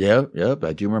 Yeah,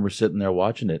 I do remember sitting there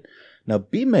watching it. Now,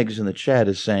 B-Megs in the chat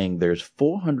is saying there's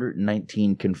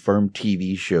 419 confirmed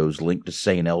TV shows linked to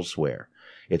St. Elsewhere.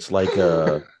 It's like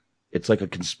a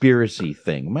conspiracy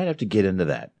thing. Might have to get into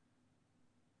that.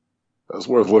 That's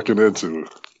worth looking into.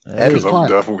 Because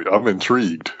I'm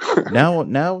intrigued. now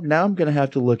I'm gonna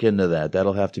have to look into that.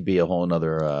 That'll have to be a whole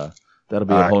nother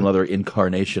nother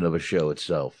incarnation of a show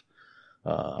itself.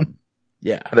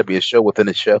 Yeah. That'd be a show within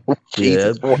a show.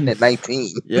 Jesus,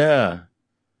 419. Yeah.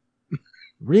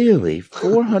 Really?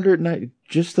 409?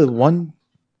 Just the one?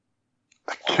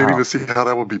 I can't even see how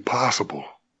that would be possible.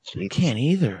 You can't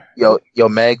either. Yo,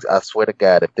 Megs, I swear to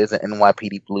God, if there's an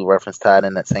NYPD Blue reference tied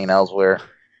in that St. Elsewhere,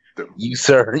 you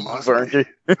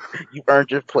earned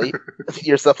your plate,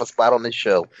 yourself a spot on this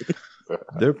show.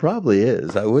 There probably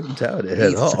is. I wouldn't doubt it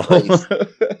at all.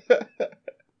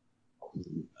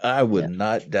 I would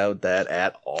not doubt that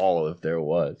at all if there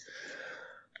was.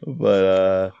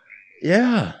 But,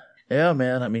 yeah,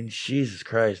 man. I mean, Jesus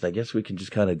Christ. I guess we can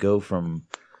just kind of go from,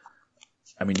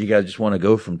 I mean, you guys just want to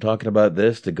go from talking about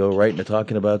this to go right into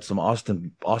talking about some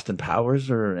Austin Powers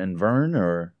and Vern,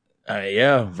 or,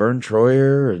 Vern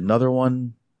Troyer, another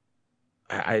one.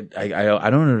 I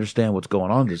don't understand what's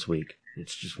going on this week.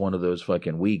 It's just one of those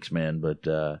fucking weeks, man. But,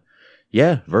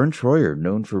 Vern Troyer,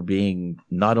 known for being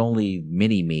not only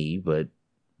mini-me, but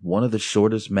one of the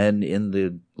shortest men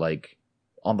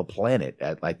on the planet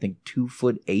at, I think,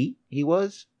 2'8" he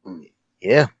was?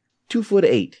 Yeah.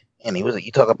 2'8". And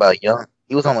you talk about young,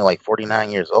 he was only like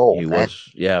 49 years old. He man.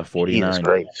 was, 49. He was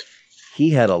great.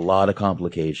 He had a lot of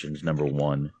complications, number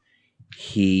one.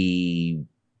 He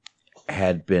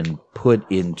had been put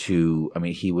into, I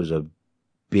mean, he was a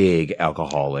big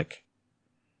alcoholic.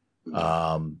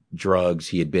 drugs.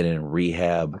 He had been in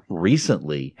rehab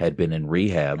recently,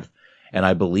 and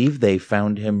I believe they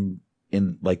found him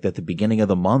in like at the beginning of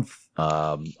the month,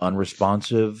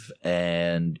 unresponsive,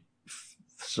 and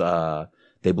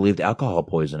they believed alcohol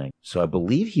poisoning. So I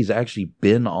believe he's actually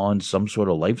been on some sort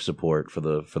of life support for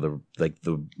the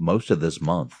most of this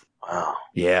month. Wow.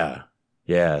 Yeah.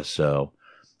 So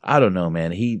I don't know,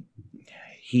 man. He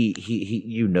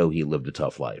you know, he lived a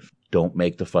tough life. Don't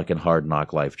make the fucking Hard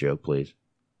Knock Life joke, please.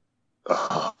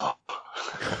 All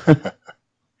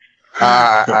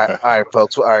right,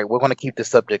 folks. All right, we're going to keep the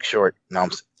subject short. No,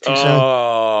 too soon.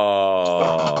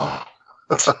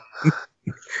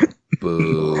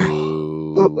 Boo.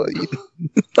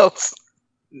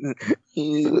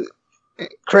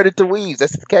 Credit to Weaves.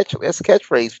 That's the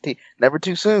catchphrase. Never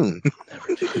too soon.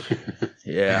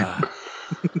 Yeah.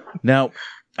 Now,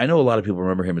 I know a lot of people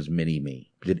remember him as Mini-Me.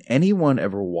 Did anyone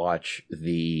ever watch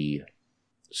the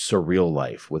Surreal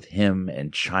Life with him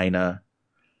and China?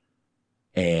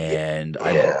 And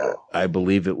I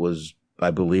believe that was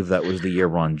the year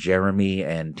Ron Jeremy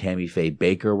and Tammy Faye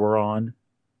Baker were on.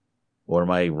 Or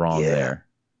am I wrong there?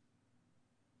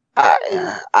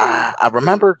 I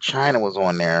remember China was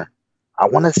on there. I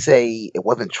want to say it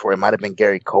wasn't Troy. It might have been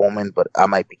Gary Coleman, but I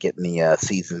might be getting the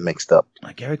seasons mixed up.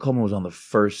 Gary Coleman was on the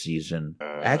first season.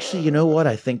 Actually, you know what?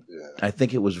 I think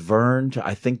it was Vern.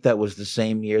 I think that was the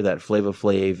same year that Flava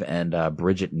Flav and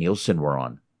Bridget Nielsen were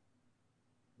on.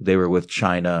 They were with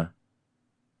China,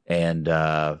 and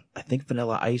I think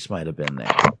Vanilla Ice might have been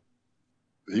there.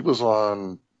 He was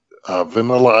on.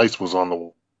 Vanilla Ice was on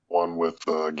the one with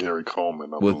Gary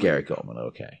Coleman. Gary Coleman,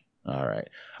 okay, all right.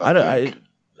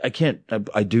 I can't.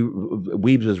 I do.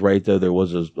 Weebs is right though. There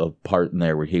was a part in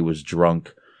there where he was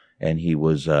drunk and he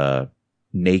was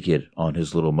naked on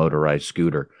his little motorized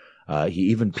scooter. He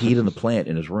even peed in the plant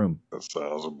in his room. That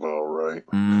sounds about right.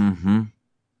 Mm-hmm.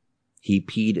 He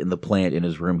peed in the plant in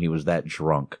his room. He was that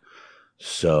drunk.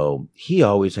 So he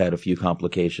always had a few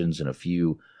complications and a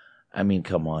few. I mean,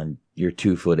 come on. You're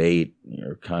 2'8".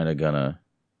 You're kind of gonna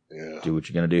do what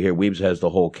you're gonna do here. Weebs has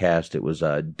the whole cast. It was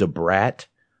DeBrat.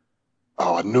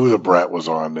 Oh, I knew the Brat was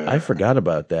on there. I forgot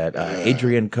about that.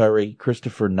 Adrian Curry,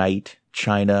 Christopher Knight,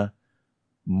 China,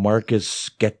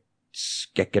 Marcus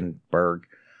Skeckenberg,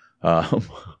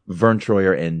 Vern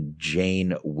Troyer, and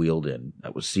Jane Wielden.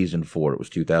 That was season 4. It was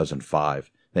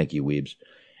 2005. Thank you, Weebs.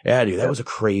 Yeah, dude, that was a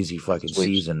crazy fucking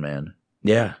season, man.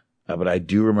 Yeah, but I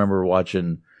do remember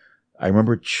watching. I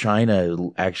remember China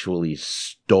actually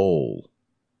stole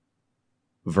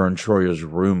Vern Troyer's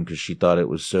room because she thought it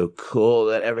was so cool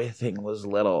that everything was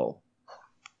little.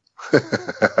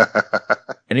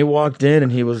 And he walked in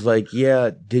and he was like, yeah,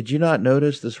 did you not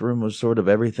notice this room was sort of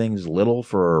everything's little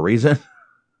for a reason?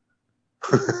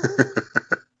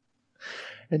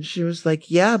 And she was like,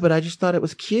 yeah, but I just thought it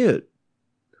was cute.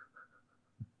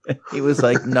 And he was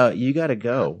like, no, you gotta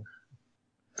go.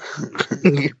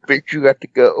 Bitch, you got to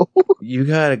go. You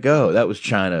gotta go. That was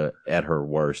China at her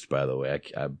worst, by the way.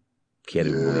 I can't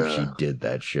even believe she did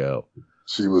that show.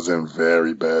 She was in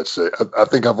very bad shape. I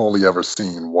think I've only ever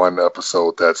seen one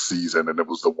episode that season, and it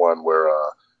was the one where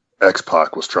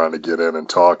X-Pac was trying to get in and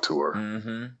talk to her.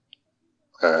 Mm-hmm.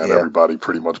 And everybody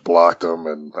pretty much blocked him,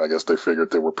 and I guess they figured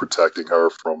they were protecting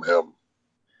her from him.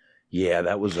 Yeah,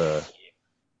 that was a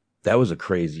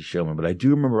crazy show, man. But I do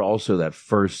remember also that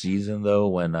first season, though,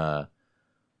 when,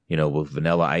 with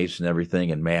Vanilla Ice and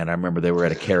everything. And, man, I remember they were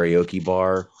at a karaoke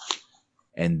bar.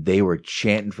 And they were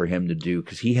chanting for him to do,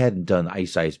 because he hadn't done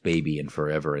Ice Ice Baby in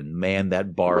forever. And man,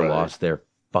 that bar lost their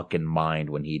fucking mind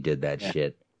when he did that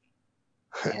shit.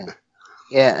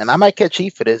 Yeah, and I might catch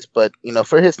heat for this, but,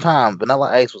 for his time, Vanilla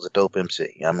Ice was a dope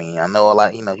MC. I mean, I know a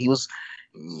lot,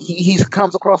 he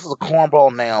comes across as a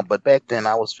cornball now, but back then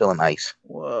I was feeling Ice.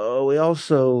 Well, we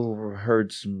also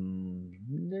heard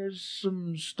there's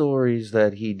some stories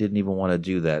that he didn't even want to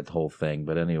do that whole thing,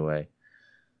 but anyway.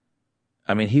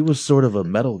 I mean, he was sort of a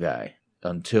metal guy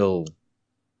until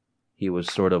he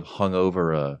was sort of hung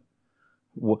over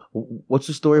what's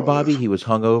the story, Bobby? He was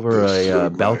hung over a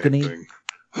balcony.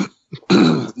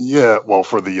 Yeah, well,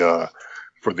 for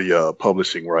the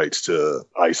publishing rights to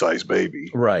Ice Ice Baby,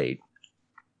 right.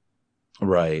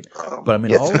 But I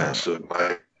mean,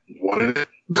 what did it?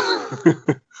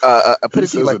 He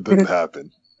says it didn't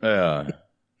happen. Yeah,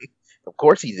 of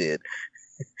course he did.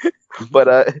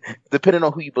 But depending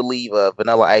on who you believe,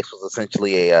 Vanilla Ice was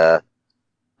essentially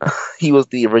he was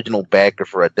the original backer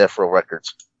for Death Row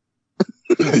Records.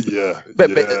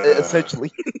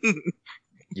 Essentially.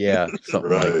 Yeah,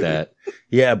 something like that.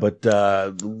 Yeah, but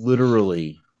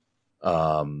literally,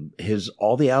 all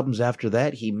the albums after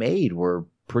that he made were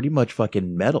pretty much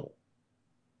fucking metal.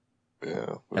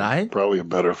 Yeah, and probably a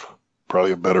better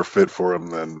fit for him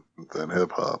than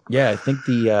hip hop. Yeah, I think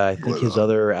his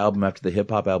other album after the hip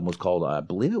hop album was called, I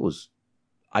believe it was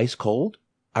Ice Cold.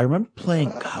 I remember playing,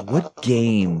 God, what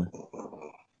game?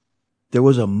 There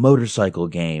was a motorcycle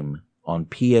game on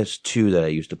PS2 that I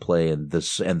used to play, and the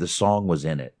song was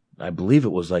in it. I believe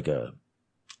it was like a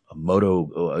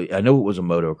moto. I know it was a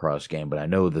motocross game, but I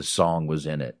know the song was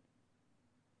in it.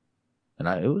 And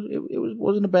it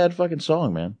wasn't a bad fucking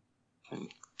song, man.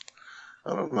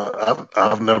 I don't know.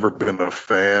 I've never been a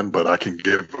fan, but I can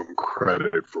give him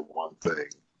credit for one thing.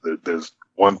 There's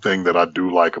one thing that I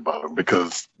do like about him,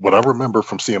 because what I remember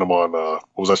from seeing him on what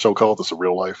was that show called? The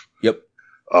Surreal Life. Yep.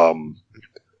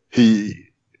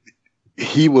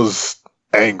 He was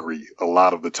angry a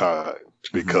lot of the time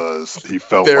because he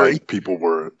felt like people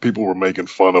were making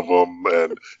fun of him,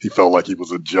 and he felt like he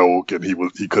was a joke, and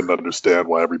he couldn't understand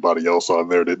why everybody else on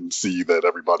there didn't see that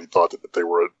everybody thought that they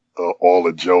were all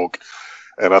a joke.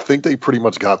 And I think they pretty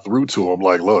much got through to him,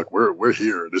 like, look, we're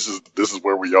here. This is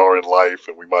where we are in life,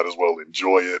 and we might as well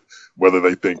enjoy it, whether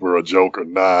they think we're a joke or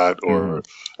not. Or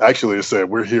actually, it said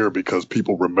we're here because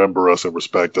people remember us and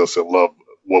respect us and love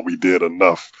what we did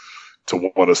enough to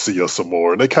want to see us some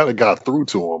more. And they kind of got through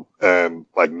to him. And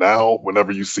like now,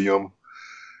 whenever you see him,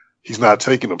 he's not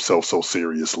taking himself so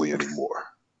seriously anymore.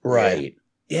 Right.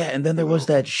 Yeah. And then there was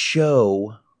that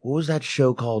show. What was that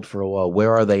show called for a while?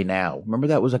 Where Are They Now? Remember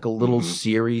that was like a little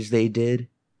series they did?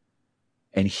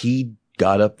 And he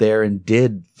got up there and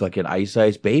did fucking Ice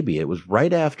Ice Baby. It was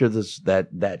right after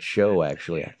that show,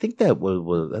 actually. I think it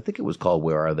was called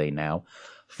Where Are They Now?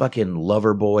 Fucking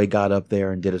Loverboy got up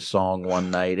there and did a song one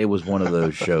night. It was one of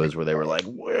those shows where they were like,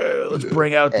 well, let's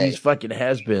bring out these fucking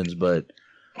has-beens. But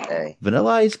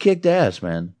Vanilla Ice kicked ass,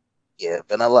 man. Yeah,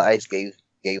 Vanilla Ice gave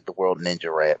the world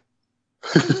ninja rap.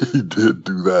 He did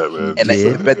do that, man. And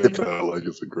like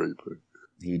it's a great thing.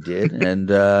 He did,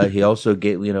 and he also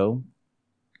gave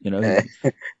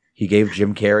he gave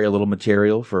Jim Carrey a little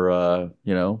material for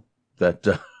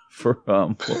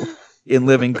for In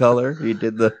Living Color. He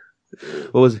did what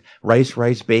was it?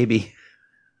 Rice Baby.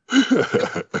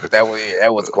 That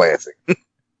was classic. Yeah,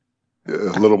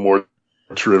 a little more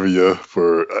trivia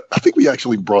for. I think we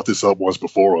actually brought this up once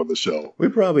before on the show. We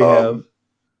probably have.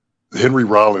 Henry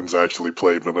Rollins actually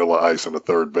played Vanilla Ice in a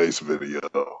Third Base video.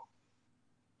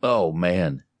 Oh,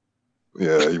 man.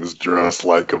 Yeah, he was dressed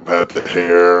like him, had the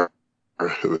hair.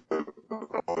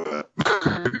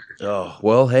 Oh,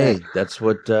 well, hey, that's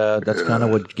kind of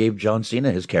what gave John Cena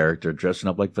his character, dressing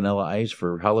up like Vanilla Ice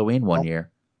for Halloween one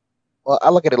year. Well, I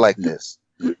look at it like this.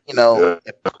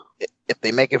 If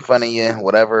they making fun of you,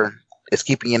 whatever, it's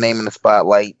keeping your name in the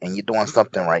spotlight and you're doing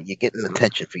something right. You're getting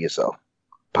attention for yourself.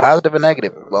 Positive and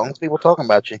negative, as long as people talking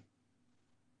about you.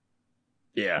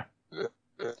 Yeah.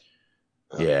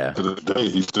 Yeah. To this day,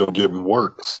 he's still getting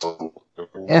work. So.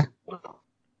 Yeah.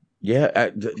 Yeah.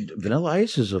 Vanilla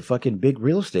Ice is a fucking big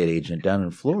real estate agent down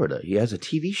in Florida. He has a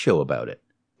TV show about it.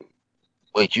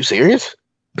 Wait, you serious?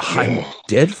 I'm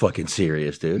dead fucking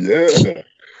serious, dude. Yeah.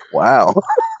 Wow.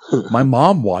 My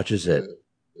mom watches it.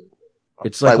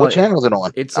 It's like what channel is it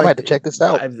on? I might have to check this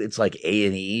out. It's like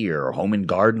A&E or Home and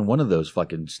Garden, one of those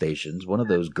fucking stations, one of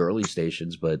those girly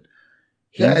stations. But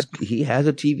he has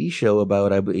a TV show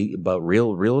about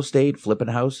real estate, flipping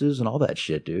houses, and all that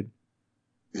shit, dude.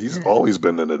 He's always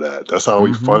been into that. That's how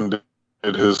he funded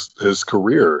his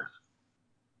career.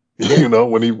 Yeah.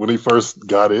 When he first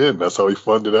got in, that's how he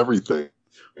funded everything.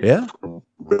 Yeah,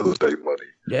 real estate money.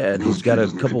 Yeah, and he's got a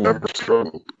couple.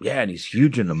 Yeah, and he's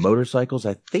huge into motorcycles.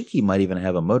 I think he might even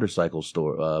have a motorcycle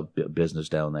store business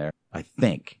down there. I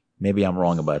think. Maybe I'm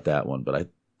wrong about that one, but I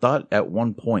thought at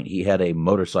one point he had a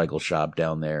motorcycle shop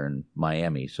down there in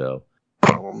Miami. So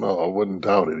I don't know. I wouldn't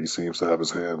doubt it. He seems to have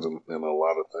his hands in a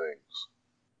lot of things.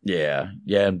 Yeah,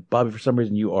 and Bobby, for some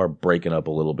reason you are breaking up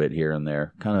a little bit here and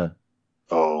there. Kind of.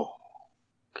 Oh.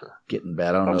 Okay. Getting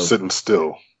bad. I don't know. I'm sitting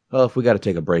still. Well, if we got to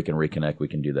take a break and reconnect, we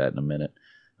can do that in a minute.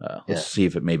 Let's see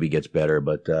if it maybe gets better.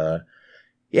 But,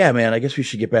 yeah, man, I guess we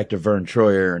should get back to Vern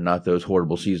Troyer and not those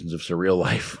horrible seasons of Surreal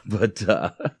Life. But,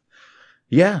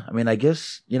 yeah, I mean, I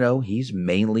guess, he's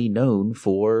mainly known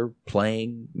for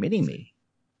playing Mini-Me.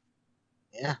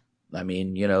 Yeah. I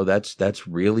mean, that's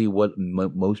really what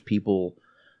most people,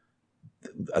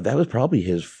 that was probably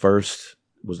his first,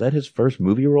 was that his first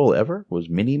movie role ever? Was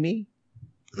Mini-Me?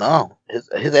 No,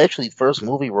 his actually first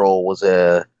movie role was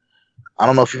I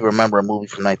don't know if you remember a movie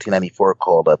from 1994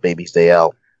 called Baby's Day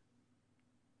Out.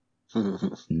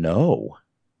 No.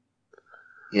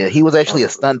 Yeah, he was actually a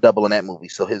stunt double in that movie,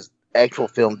 so his actual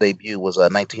film debut was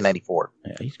 1994.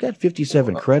 Yeah, he's got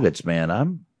 57 credits, man.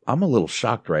 I'm a little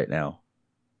shocked right now.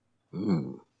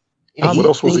 Yeah, what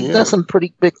else was he in? He done some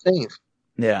pretty big things.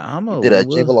 Yeah, Did a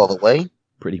Jiggle All the Way?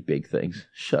 Pretty big things.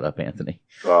 Shut up, Anthony.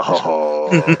 I'm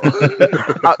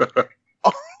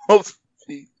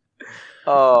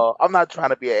not trying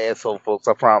to be an asshole, folks.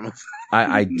 I promise.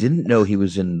 I didn't know he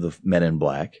was in the Men in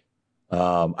Black.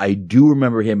 I do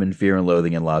remember him in Fear and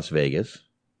Loathing in Las Vegas.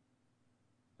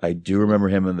 I do remember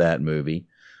him in that movie.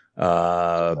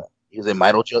 He was in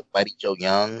Mighty Joe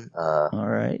Young. All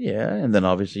right, yeah. And then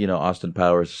obviously, Austin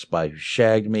Powers, The Spy Who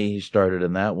Shagged Me. He started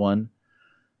in that one.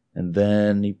 And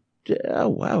then he did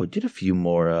a few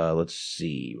more. Let's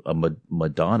see, a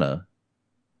Madonna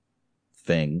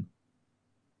thing.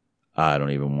 I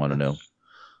don't even want to know.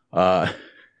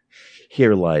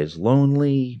 Here Lies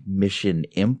Lonely, Mission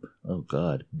Imp. Oh,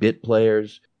 God. Bit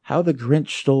Players. How the Grinch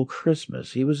Stole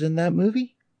Christmas. He was in that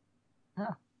movie?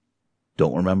 Yeah.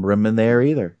 Don't remember him in there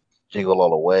either. Jingle All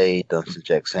the Way, Dungeon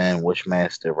Jackson,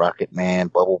 Wishmaster, Rocket Man,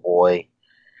 Bubble Boy.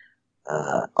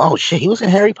 Oh, shit. He was in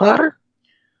Harry Potter?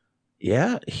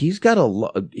 Yeah. He's got a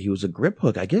lot. He was a grip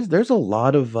hook. I guess there's a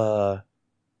lot of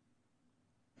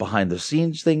behind the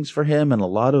scenes things for him and a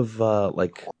lot of I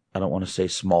don't want to say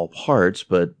small parts,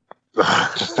 but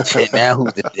now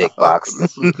who's the dick box?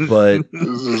 But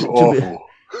this is awful.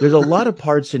 There's a lot of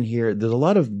parts in here. There's a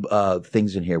lot of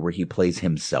things in here where he plays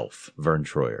himself. Vern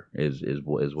Troyer is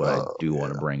what I do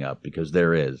want to bring up, because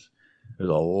there's a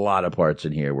lot of parts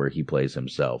in here where he plays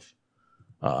himself.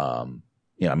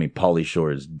 Pauly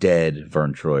Shore is dead.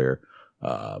 Vern Troyer.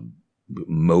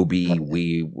 Moby,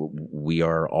 we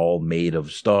are all made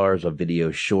of stars. A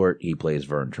video short. He plays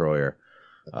Vern Troyer.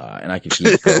 And I can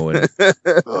keep going.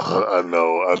 I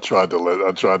know. I tried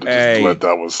to just let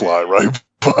that one slide right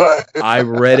by. I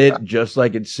read it just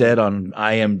like it said on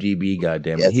IMDb.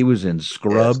 Goddammit, yes. He was in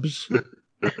Scrubs.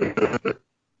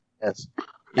 Yes.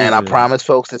 And I promise,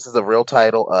 folks, this is a real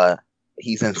title.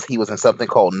 He was in something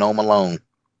called No Malone.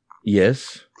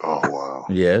 Yes. Oh wow.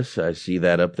 Yes, I see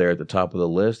that up there at the top of the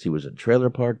list. He was in Trailer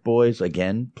Park Boys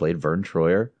again. Played Vern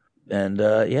Troyer. And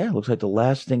looks like the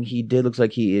last thing he did looks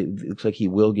like he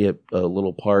will get a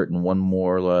little part in one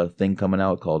more thing coming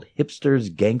out called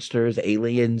Hipsters, Gangsters,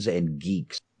 Aliens, and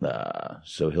Geeks.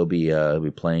 So he'll be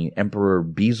playing Emperor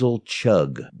Beezle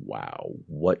Chug. Wow,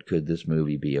 what could this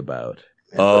movie be about?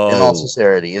 In all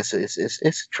sincerity, it's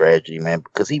a tragedy, man,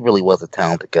 because he really was a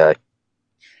talented guy.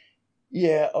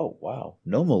 Yeah. Oh wow.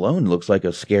 No Malone looks like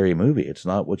a scary movie. It's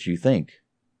not what you think.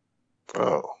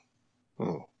 Oh.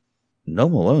 No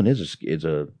Malone is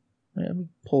a. Let me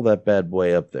pull that bad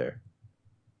boy up there.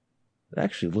 It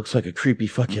actually looks like a creepy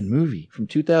fucking movie from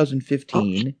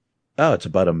 2015. Oh, it's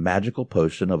about a magical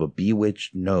potion of a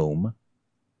bewitched gnome.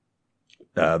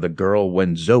 The girl,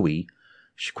 when Zoe,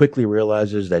 she quickly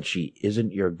realizes that he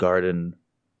isn't your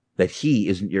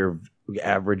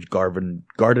average garden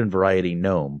variety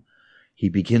gnome. He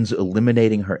begins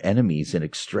eliminating her enemies in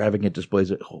extravagant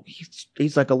displays.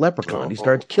 He's like a leprechaun. He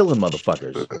starts killing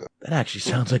motherfuckers. That actually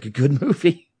sounds like a good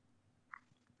movie.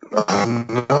 No.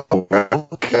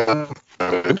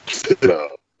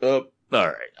 All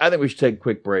right. I think we should take a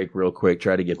quick break real quick.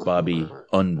 Try to get Bobby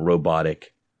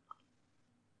unrobotic.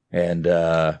 And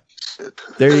there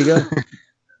you go.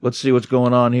 Let's see what's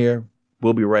going on here.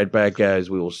 We'll be right back,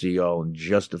 guys. We will see y'all in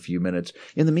just a few minutes.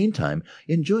 In the meantime,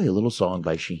 enjoy a little song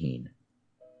by Shaheen.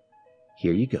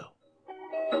 Here you go.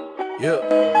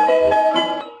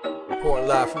 Yeah. Reporting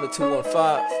live from the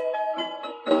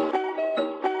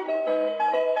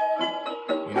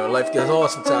 215. You know, life gets hard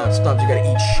sometimes. Sometimes you gotta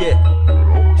eat shit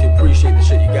to appreciate the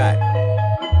shit you got.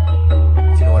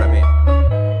 If you know what I mean.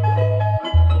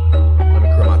 Let me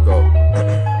clear my throat.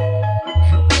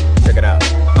 Check it out.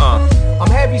 I'm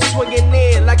heavy swinging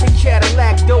in like a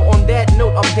Cadillac, though. On that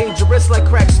note, I'm dangerous like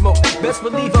crack smoke. Best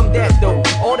believe I'm that, though.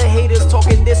 All the haters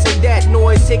talking this and that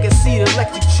noise. Take a seat,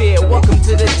 electric chair. Welcome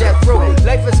to the death row.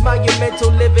 Life is monumental,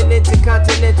 living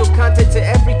intercontinental content to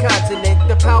every continent.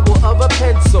 The power of a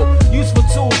pencil. Useful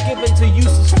tools given to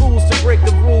useless fools to break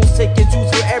the rules. Take your juice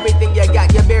for everything you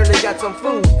got. You barely got some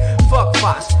food. Fuck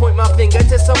Fox, point my finger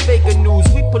to some faker news.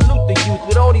 We pollute the youth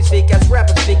with all these fake ass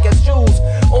rappers, fake ass Jews.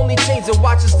 Only chains and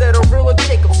watches that are real.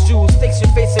 Jacob's shoes, fix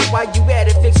your face and while you at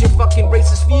it, fix your fucking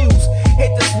racist views.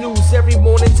 Hit the snooze every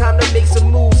morning, time to make some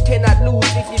moves. Cannot lose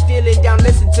if you're feeling down,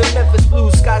 listen to Memphis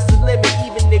Blues. Sky's the limit,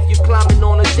 even if you're climbing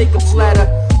on a Jacob's ladder.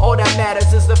 All that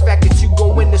matters is the fact that you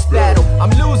gon' win this battle.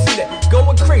 I'm losing it,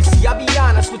 going crazy, I'll be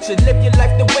honest with you. Live your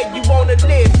life the way you wanna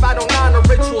live. I don't honor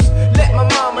rituals. Let my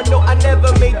mama know I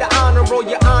never made the honor roll.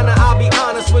 Your honor, I'll be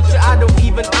honest with you, I don't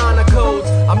even honor codes.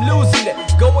 I'm losing it,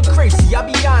 going crazy, I'll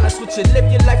be honest with you.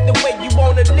 Live your life the way you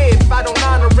wanna live. I don't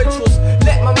honor rituals.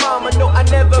 Let my mama know I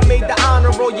never made the honor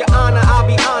roll. Your honor, I'll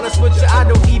be honest with you, I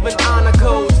don't even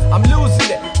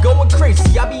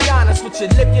crazy, I'll be honest with you.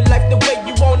 Live your life the way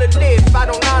you wanna live. I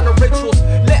don't honor rituals.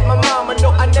 Let my mama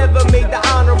know I never made the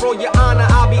honor roll. Your honor,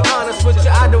 I'll be honest with you.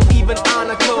 I don't even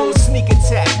honor codes. Sneak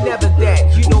attack, never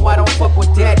that. You know I don't fuck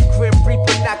with that. Grim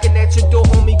Reaper knocking at your door,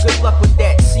 homie. Good luck with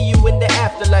that. See you in the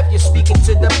afterlife. You're speaking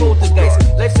to the poltergeist.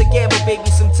 Life's a gamble, baby.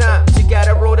 Sometimes you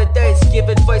gotta roll the dice. Give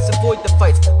advice, avoid the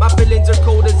fights. My feelings are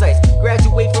cold as ice.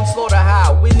 Graduate from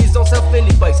Slaughterhouse. Wheelies on South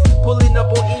Philly bikes. Pulling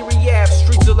up on Erie Ave.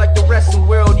 Streets are like the wrestling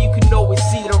world. You can always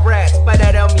see the rats. By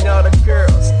that I mean all the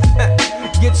girls.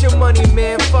 Get your money,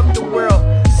 man. Fuck the world.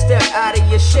 Step out of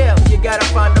your shell. You gotta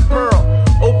find a pearl.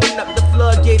 Open up the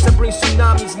floodgates. I bring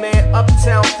tsunamis, man.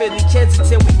 Uptown Philly,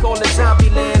 Kensington, we call it zombie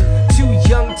land. Too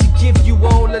young to give you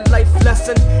all a life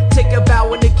lesson. Take a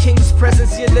bow in the king's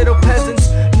presence, you little peasants.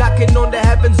 Knocking on the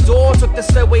heaven's door, took the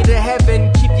stairway to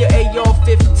heaven. Keep your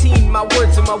AR-15, my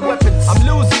words and my weapons. I'm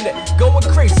losing it, going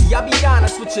crazy, I'll be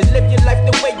honest with you. Live your life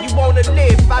the way you wanna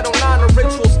live. I don't honor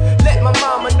rituals. Let my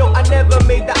mama know I never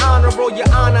made the honor roll. Your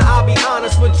honor, I'll be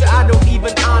honest with you. I don't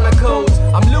even honor codes.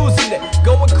 I'm losing it,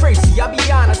 going crazy, I'll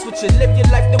be honest with you. Live your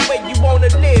life the way you wanna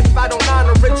live. I don't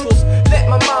honor rituals. Let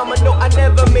my mama know I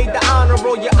never made the honor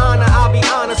roll. Your honor, I'll be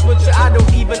honest with you. I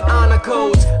don't even honor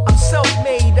codes. I'm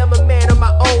self-made, I'm a man of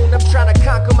my own. I'm trying to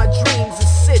conquer my dreams and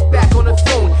sit back on the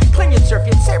throne. Claim your turf,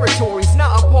 your territory's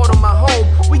not a part of my home.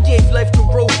 We gave life to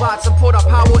robots and put our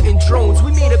power in drones.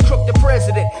 We made a crook the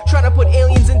president, trying to put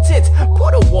aliens in tents.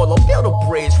 Put a wall up, build a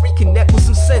bridge, reconnect with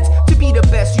some sense. To be the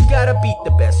best, you gotta beat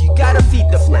the best. You gotta feed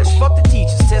the flesh. Fuck the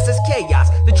teachers, test is chaos.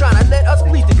 They're trying to let us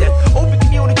bleed to death. Open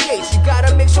communication, you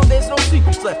gotta make sure there's no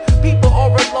secrets left. People are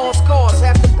a lost cause,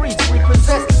 half the breeds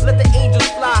repossessed. Let the angels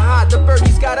fly high, the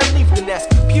birdies gotta leave the nest.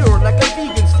 Pure like a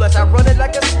vegan's flesh, I run it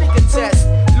like a sneaker test.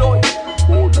 Loyal,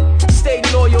 stay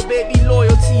loyal, baby.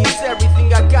 Loyalty is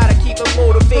everything. I gotta keep it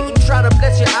motivating. Try to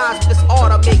bless your eyes with this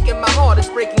art I'm making. My heart is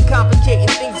breaking, complicating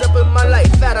things up in my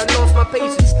life. That I lost my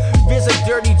patience. Visit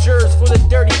dirty jurors for the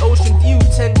dirty ocean view.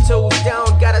 10 toes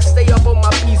down, gotta stay up on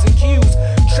my P's and Q's.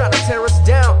 Trying to tear us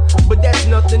down, but that's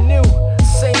nothing new.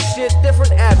 Same shit,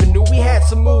 different avenue. We had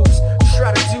some moves.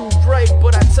 Try to do right,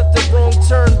 but I took the wrong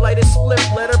turn. Light a split,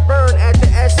 let her burn. Add the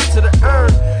S to the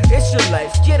urn. It's your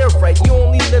life, get it right. You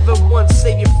only live it once.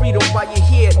 Save your freedom while you're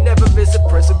here. Never visit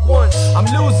prison once. I'm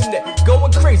losing it,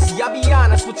 going crazy. I'll be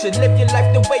honest with you. Live your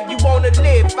life the way you wanna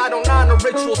live. I don't honor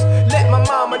rituals. Let my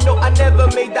mama know I never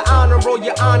made the honor roll.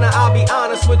 Your honor, I'll be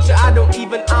honest with you. I don't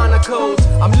even honor codes.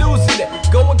 I'm losing it,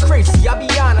 going crazy. I'll be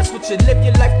honest with you. Live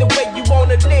your life the way you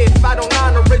wanna live. I don't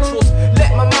honor rituals.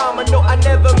 Let my mama know I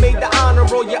never made the honor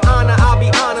roll. Your honor, I'll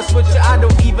be honest with you. I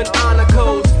don't even honor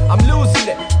codes. I'm losing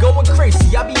it, going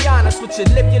crazy. I'll be honest with you.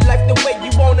 Live your life the way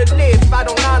you wanna live. I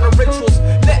don't honor rituals.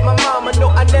 Let my mama know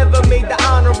I never made the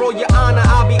honor roll. Your honor,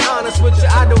 I'll be honest with you.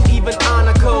 I don't even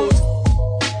honor codes.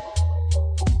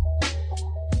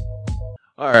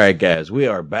 All right, guys, we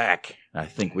are back. I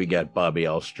think we got Bobby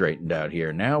all straightened out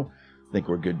here now. I think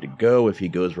we're good to go. If he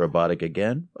goes robotic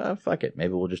again, well, fuck it.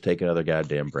 Maybe we'll just take another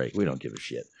goddamn break. We don't give a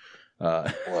shit.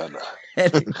 Why not?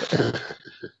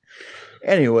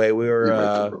 Anyway, we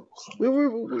were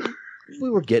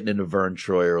getting into Vern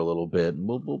Troyer a little bit, and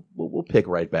we'll pick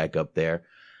right back up there.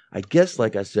 I guess,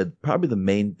 like I said, probably the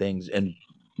main things, and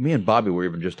me and Bobby were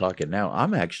even just talking now.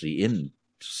 I'm actually in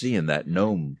seeing that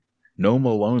Gnome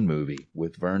Alone movie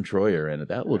with Vern Troyer in it.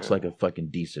 That looks like a fucking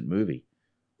decent movie.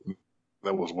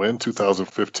 That was when?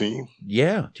 2015?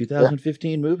 Yeah,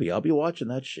 2015 movie. I'll be watching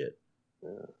that shit.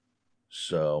 Yeah.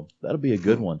 So that'll be a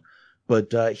good one.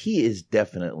 But he is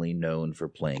definitely known for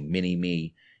playing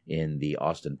Mini-Me in the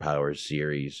Austin Powers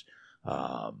series.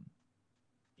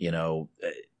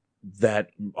 That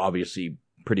obviously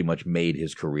pretty much made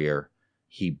his career.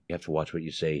 You have to watch what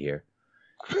you say here.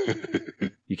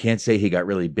 You can't say he got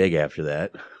really big after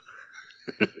that.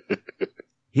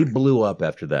 He blew up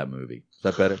after that movie. Is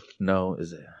that better? No?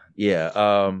 Is it?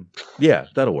 Yeah. Yeah,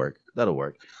 that'll work. That'll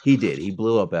work. He did. He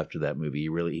blew up after that movie.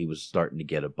 He was starting to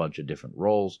get a bunch of different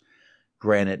roles.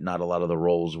 Granted, not a lot of the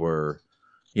roles were,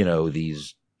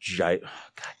 these God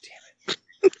damn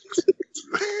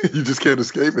it. You just can't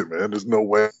escape it, man. There's no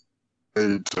way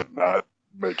to not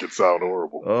make it sound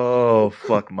horrible. Oh,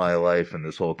 fuck my life in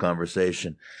this whole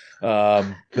conversation. But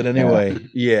anyway,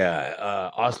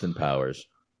 yeah, Austin Powers.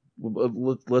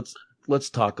 Let's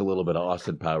talk a little bit of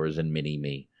Austin Powers and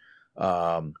Mini-Me.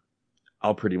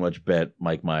 I'll pretty much bet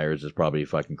Mike Myers is probably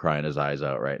fucking crying his eyes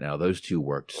out right now. Those two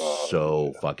worked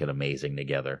fucking amazing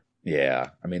together. Yeah,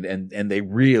 I mean, and they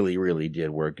really, really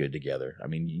did work good together. I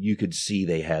mean, you could see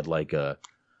they had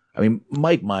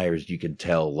Mike Myers, you can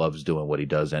tell, loves doing what he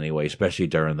does anyway, especially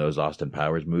during those Austin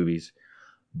Powers movies.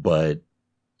 But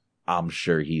I'm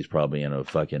sure he's probably in a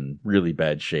fucking really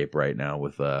bad shape right now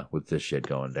with this shit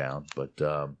going down. But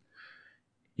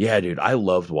yeah, dude, I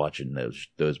loved watching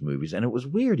those movies, and it was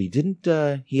weird. He didn't.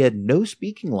 He had no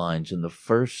speaking lines in the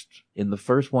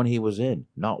first one he was in.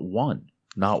 Not one.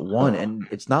 And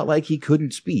it's not like he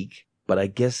couldn't speak. But I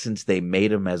guess since they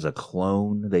made him as a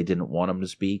clone, they didn't want him to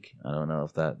speak. I don't know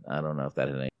if that had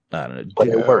any. I don't know. But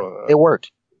it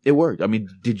worked. It worked. I mean,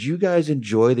 did you guys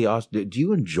enjoy do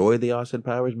you enjoy the Austin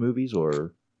Powers movies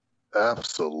or?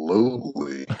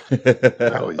 Absolutely.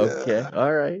 Oh, yeah. Okay.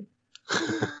 All right.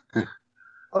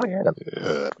 Oh yeah.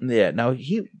 Yeah. Now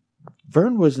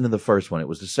Vern wasn't in the first one. It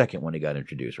was the second one he got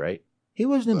introduced, right? He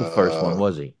wasn't in the first one,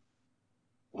 was he?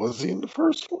 Was he in the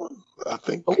first one? I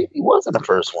believe he was in the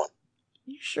first one.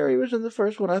 You sure he was in the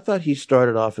first one? I thought he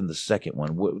started off in the second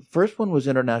one. First one was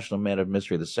International Man of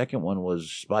Mystery. The second one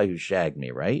was Spy Who Shagged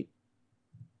Me, right?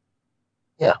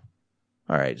 Yeah.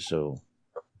 All right, so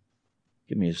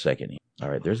give me a second.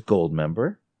 All right, there's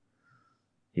Goldmember.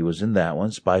 He was in that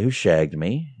one, Spy Who Shagged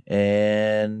Me,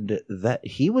 and that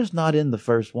he was not in the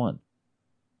first one.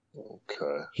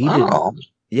 Okay.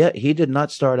 He did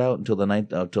not start out until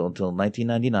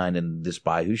 1999 in The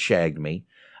Spy Who Shagged Me.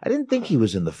 I didn't think he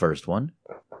was in the first one.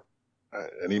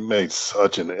 And he made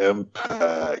such an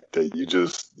impact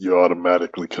that you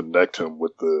automatically connect him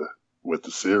with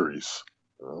the series.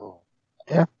 Oh.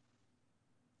 Yeah.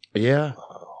 Yeah.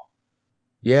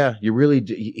 Yeah, you really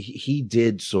he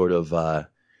did sort of I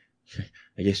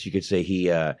guess you could say he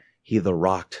The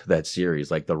Rocked that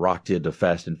series, like The Rock did to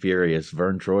Fast and Furious.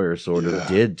 Vern Troyer sort of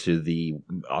did to the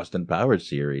Austin Powers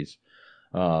series.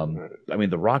 I mean,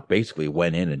 The Rock basically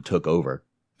went in and took over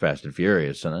Fast and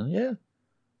Furious, and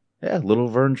yeah, little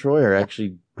Vern Troyer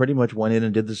actually pretty much went in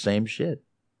and did the same shit.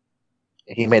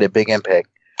 He made a big impact.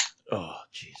 Oh,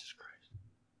 Jesus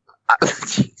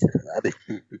Christ!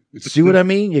 See what I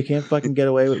mean? You can't fucking get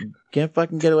away with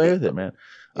it, man.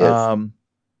 Yes.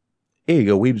 Here you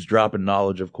go. Weeb's dropping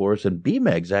knowledge, of course, and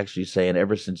B-Meg's actually saying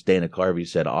ever since Dana Carvey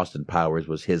said Austin Powers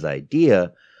was his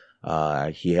idea,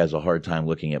 he has a hard time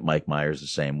looking at Mike Myers the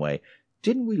same way.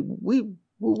 Didn't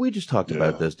we just talked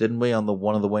about this, didn't we, on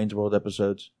one of the Wayne's World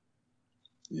episodes?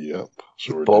 Yep,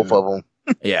 sure. Both of them.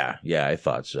 Yeah, I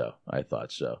thought so.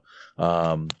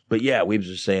 But yeah, Weebs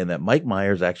was saying that Mike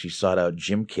Myers actually sought out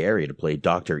Jim Carrey to play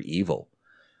Dr. Evil.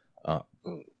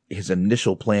 His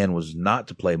initial plan was not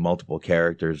to play multiple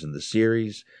characters in the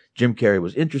series. Jim Carrey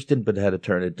was interested, but had to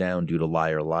turn it down due to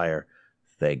Liar Liar.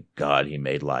 Thank God he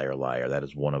made Liar Liar. That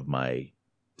is one of my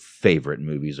favorite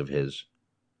movies of his.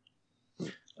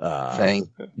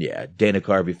 Yeah, Dana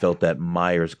Carvey felt that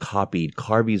Myers copied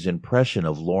Carvey's impression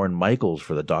of Lorne Michaels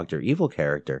for the Dr. Evil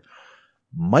character.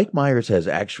 Mike Myers has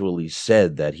actually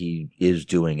said that he is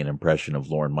doing an impression of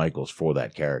Lorne Michaels for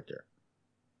that character.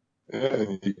 Yeah,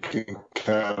 you can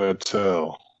kind of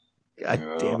tell.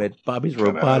 God damn it, Bobby's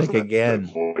robotic again.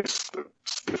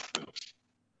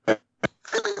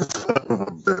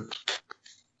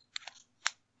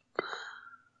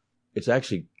 It's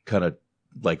actually kind of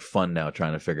like fun now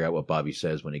trying to figure out what Bobby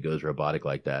says when he goes robotic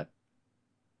like that.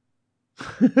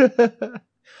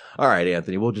 All right,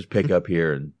 Anthony, we'll just pick up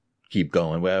here and keep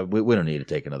going. We don't need to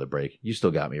take another break. You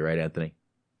still got me, right, Anthony?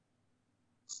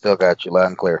 Still got you loud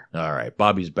and clear. All right,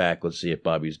 Bobby's back. Let's see if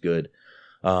Bobby's good.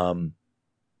 You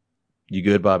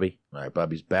good, Bobby? All right,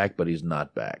 Bobby's back, but he's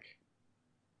not back.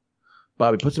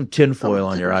 Bobby, put some tinfoil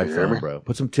on your iPhone, bro.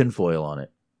 Put some tinfoil on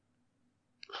it.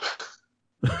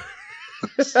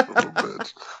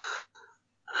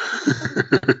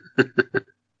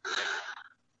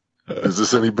 Is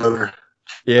this any better?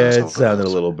 Yeah, it sounded a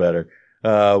little better.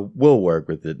 We'll work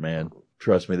with it, man.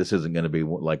 Trust me, this isn't going to be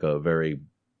like a very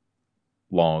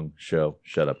long show.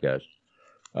 Shut up, guys.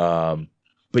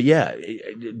 But yeah,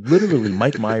 literally,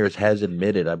 Mike Myers has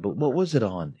admitted. What was it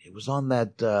on? It was on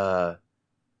that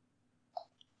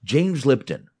James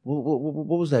Lipton.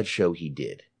 What was that show he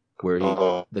did? Where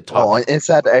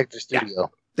Inside the Actors Studio. Yeah,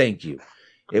 thank you.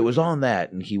 It was on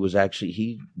that, and he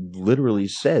literally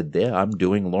said, "Yeah, I'm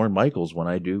doing Lorne Michaels when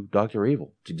I do Dr.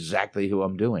 Evil. It's exactly who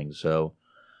I'm doing." So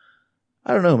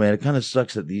I don't know, man. It kind of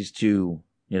sucks that these two,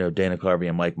 Dana Carvey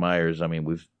and Mike Myers. I mean,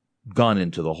 we've gone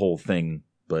into the whole thing,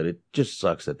 but it just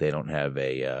sucks that they don't have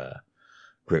a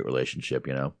great relationship,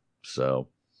 So,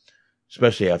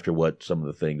 especially after some of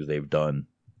the things they've done.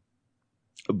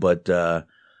 But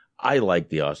I like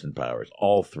the Austin Powers,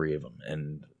 all three of them,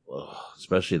 and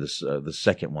especially the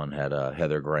second one had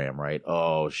Heather Graham, right?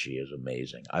 Oh, she is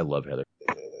amazing. I love Heather.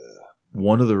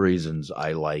 One of the reasons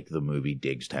I like the movie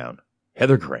Diggstown,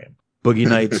 Heather Graham. Boogie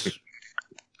Nights,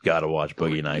 gotta watch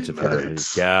Boogie Nights.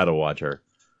 Gotta watch her.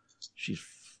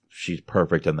 She's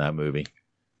perfect in that movie.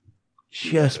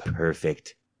 Just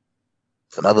perfect.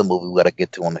 It's another movie we got to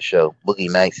get to on the show. Boogie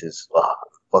Nights is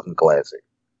fucking classic.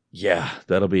 Yeah,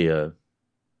 that'll be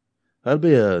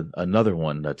another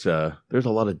one that's there's a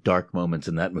lot of dark moments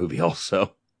in that movie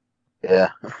also.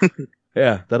 Yeah.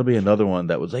 Yeah, that'll be another one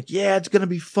that was like, yeah, it's gonna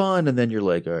be fun, and then you're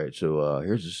like, all right, so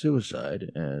here's a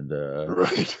suicide, and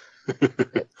right.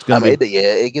 It's gonna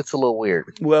it gets a little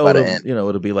weird. Well,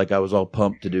 it'll be like I was all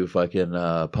pumped to do fucking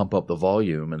pump up the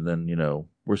volume, and then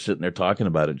we're sitting there talking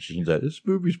about it, and she's like, this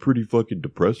movie's pretty fucking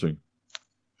depressing.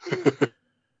 And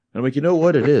I'm like, you know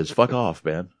what? It is. Fuck off,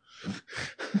 man.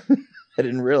 I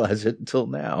didn't realize it until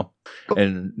now.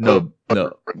 And no.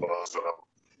 Am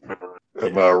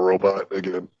I a robot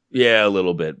again? Yeah, a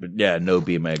little bit. But yeah, no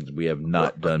BMX. We have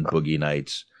not done Boogie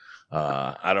Nights.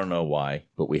 I don't know why,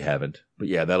 but we haven't. But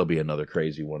yeah, that'll be another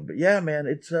crazy one. But yeah, man,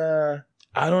 it's I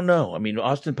don't know. I mean,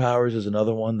 Austin Powers is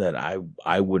another one that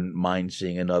I wouldn't mind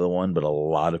seeing another one, but a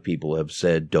lot of people have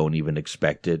said don't even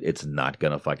expect it. It's not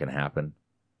gonna fucking happen.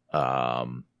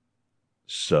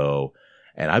 So,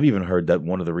 and I've even heard that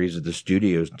one of the reasons the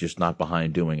studio's just not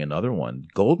behind doing another one.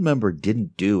 Goldmember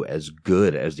didn't do as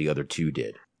good as the other two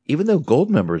did. Even though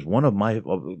Goldmember is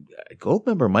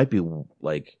Goldmember might be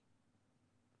like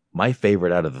my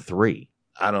favorite out of the three.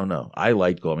 I don't know. I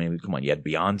liked Goldmember. I mean, come on, you had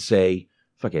Beyonce,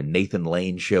 fucking Nathan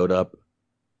Lane showed up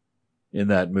in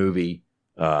that movie.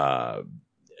 Fucking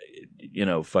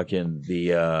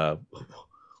the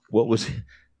what was it?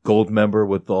 Goldmember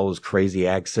with all his crazy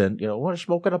accent. Want to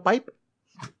smoke on a pipe?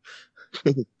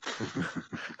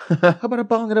 How about a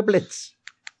bong and a blitz?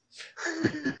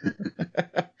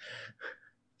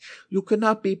 You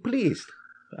cannot be pleased,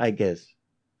 I guess.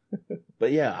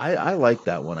 But yeah, I like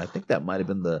that one. I think that might have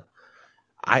been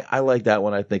I like that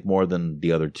one, I think, more than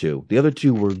the other two. The other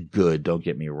two were good, don't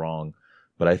get me wrong.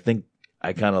 But I think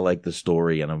I kind of like the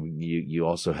story. And you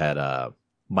also had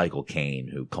Michael Caine,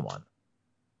 who, come on.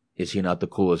 Is he not the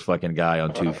coolest fucking guy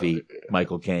on 2 feet?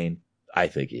 Michael Caine? I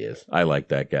think he is. I like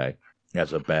that guy.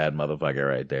 That's a bad motherfucker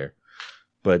right there.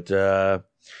 But,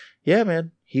 yeah,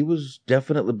 man. He was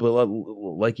definitely,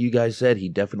 like you guys said, he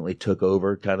definitely took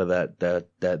over kind of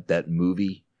that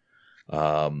movie.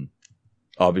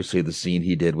 Obviously, the scene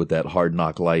he did with that Hard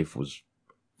Knock Life was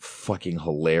fucking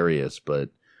hilarious, but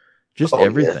just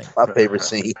everything. Yeah, my favorite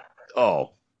scene.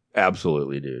 Oh,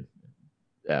 absolutely, dude.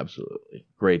 Absolutely.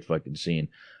 Great fucking scene.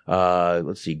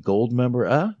 Let's see.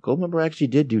 Goldmember. Goldmember actually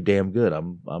did do damn good.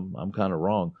 I'm kind of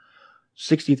wrong.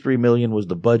 $63 million was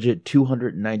the budget.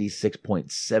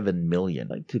 $296.7 million. I'd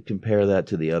like to compare that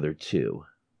to the other two.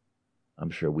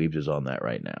 I'm sure Weebs is on that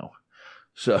right now.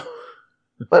 So,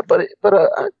 but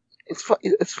it's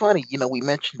funny. We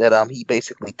mentioned that he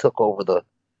basically took over the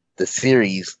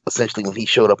series essentially when he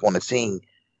showed up on the scene.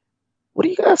 What do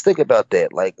you guys think about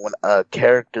that? Like when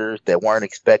characters that weren't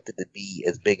expected to be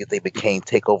as big as they became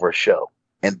take over a show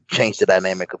and change the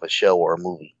dynamic of a show or a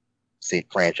movie, say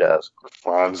franchise.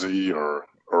 Fonzie or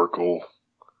Urkel.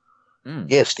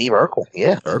 Yeah, Steve Urkel.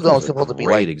 Yeah, Urkel's only supposed to be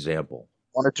great example.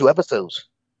 1 or 2 episodes.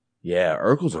 Yeah,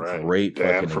 Urkel's a great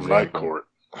Dan fucking from example. Night Court.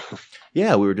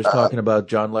 Yeah, we were just talking about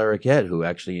John Larroquette, who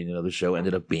actually, the show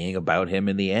ended up being about him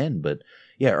in the end. But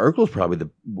yeah, Urkel's probably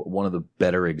one of the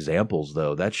better examples,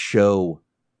 though. That show,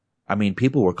 I mean,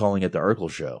 people were calling it the Urkel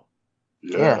Show.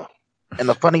 Yeah. And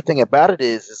the funny thing about it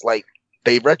is like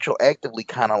they retroactively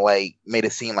kind of like made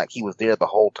it seem like he was there the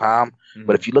whole time. Mm-hmm.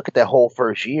 But if you look at that whole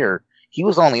first year, he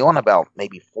was only on about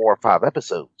maybe 4 or 5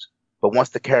 episodes. But once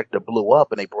the character blew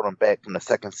up and they brought him back from the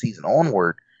second season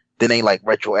onward, then they like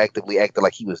retroactively acted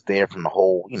like he was there from the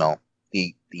whole,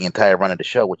 the entire run of the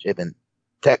show, which had been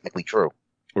technically true.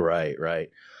 Right.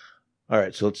 All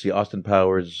right, so let's see. Austin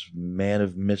Powers, Man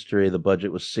of Mystery. The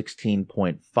budget was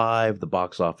 16.5. The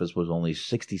box office was only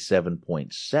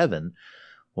 67.7.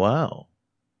 Wow.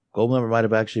 Goldmember might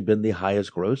have actually been the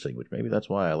highest grossing, which maybe that's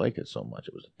why I like it so much.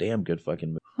 It was a damn good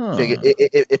fucking movie. Huh.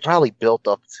 It probably built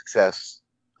up the success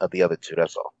of the other two,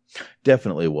 that's all.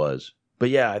 Definitely was. But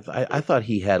yeah, I thought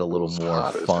he had a little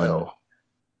more fun.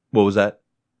 What was that?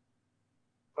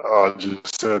 I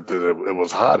just said that it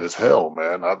was hot as hell,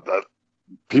 man. I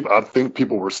think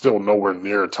people were still nowhere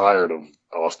near tired of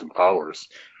Austin Powers.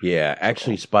 Yeah,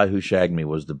 actually, Spy Who Shagged Me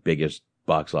was the biggest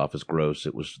box office gross.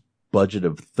 It was budget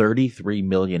of $33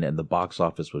 million, and the box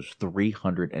office was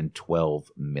 $312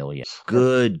 million.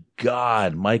 Good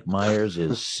God, Mike Myers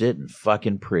is sitting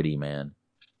fucking pretty, man.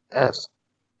 Yes.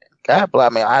 God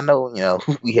bless. I mean, I know,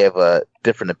 we have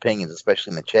different opinions,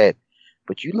 especially in the chat,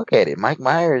 but you look at it, Mike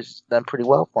Myers has done pretty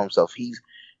well for himself. He's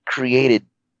created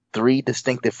 3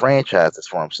 distinctive franchises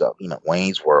for himself.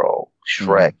 Wayne's World,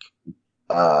 Shrek,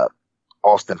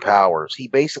 Austin Powers. He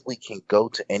basically can go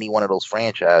to any one of those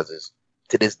franchises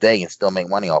to this day and still make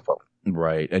money off of them.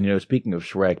 Right. And, speaking of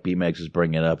Shrek, B-Megs is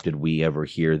bringing it up. Did we ever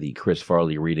hear the Chris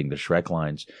Farley reading the Shrek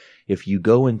lines? If you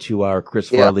go into our Chris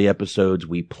Farley episodes,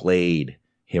 we played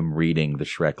him reading the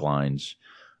Shrek lines.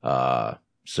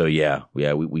 So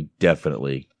we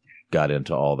definitely got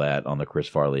into all that on the Chris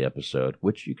Farley episode,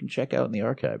 which you can check out in the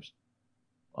archives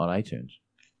on iTunes.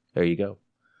 There you go.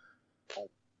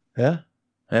 Yeah.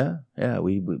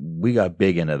 We got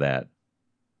big into that.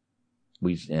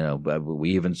 We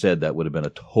even said that would have been a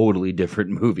totally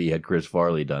different movie had Chris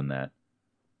Farley done that.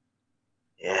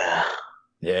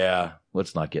 Yeah.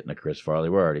 Let's not get into Chris Farley.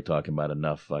 We're already talking about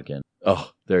enough fucking.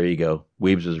 Oh, there you go.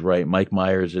 Weebs is right. Mike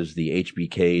Myers is the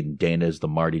HBK and Dana is the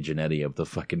Marty Jannetty of the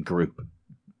fucking group.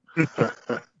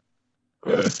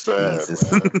 That's sad.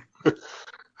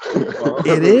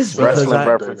 It is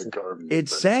because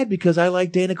it's sad because I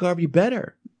like Dana Carvey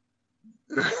better.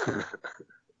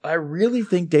 I really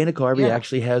think Dana Carvey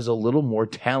actually has a little more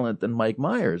talent than Mike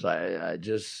Myers. He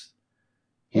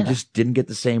just didn't get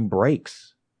the same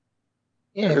breaks.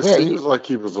 It seems like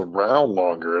he was around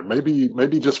longer, and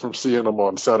maybe just from seeing him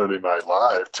on Saturday Night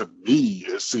Live, to me,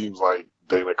 it seems like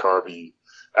Dana Carvey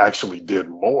actually did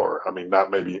more. I mean,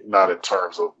 not in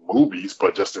terms of movies,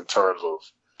 but just in terms of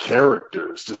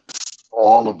characters. Just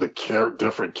all of the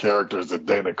different characters that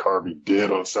Dana Carvey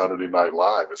did on Saturday Night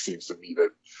Live. It seems to me that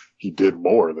he did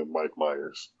more than Mike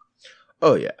Myers.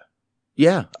 Oh yeah.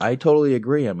 Yeah, I totally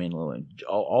agree. I mean,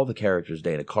 all the characters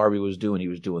Dana Carvey was doing, he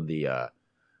was doing the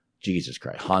Jesus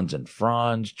Christ, Hans and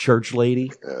Franz, Church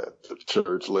Lady. Yeah, the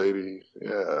Church Lady.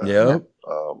 Yeah. Yep.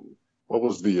 What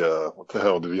was what the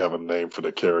hell did he have a name for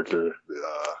the character?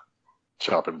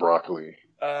 Chopping Broccoli.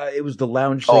 It was the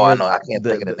lounge singer. Oh, I know. I can't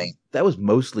think of the name. That was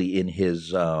mostly in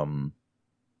his,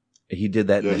 he did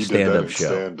that in the stand-up show.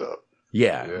 Stand-up.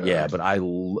 Yeah, but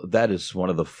that is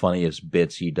one of the funniest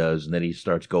bits he does, and then he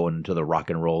starts going into the rock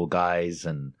and roll guys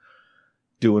and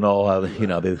doing all how,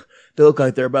 they look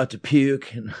like they're about to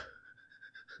puke, and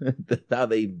how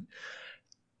they,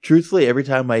 truthfully, every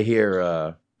time I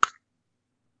hear,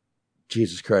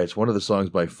 Jesus Christ, one of the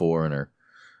songs by Foreigner,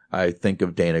 I think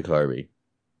of Dana Carvey.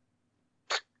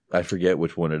 I forget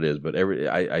which one it is, but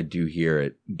I do hear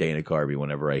it, Dana Carvey,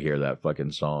 whenever I hear that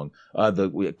fucking song.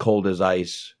 The Cold as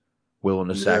Ice, Willing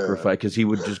to Sacrifice, because he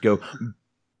would just go,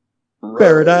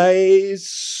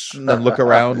 Paradise, and then look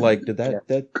around like, did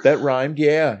that rhymed?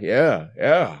 Yeah.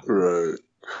 Right.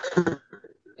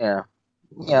 Yeah.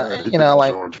 He did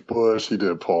George Bush, he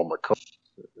did Paul McCartney.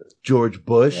 George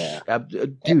Bush. Yeah.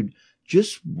 Dude,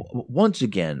 just once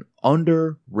again,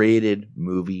 underrated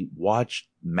movie. Watch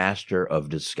Master of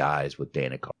Disguise with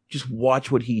Dana Carvey. Just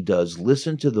watch what he does.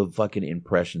 Listen to the fucking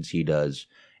impressions he does,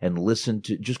 and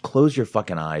just close your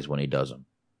fucking eyes when he does them.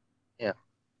 Yeah.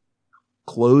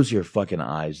 Close your fucking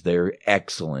eyes. They're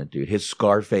excellent, dude. His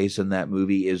Scarface in that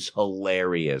movie is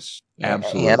hilarious.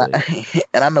 Absolutely.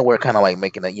 And I know we're kind of like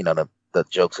making the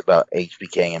jokes about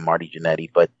HBK and Marty Jannetty,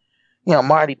 but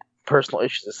Marty, personal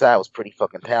issues aside, was pretty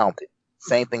fucking talented.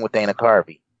 Same thing with Dana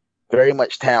Carvey. Very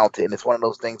much talented, and it's one of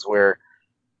those things where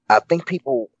I think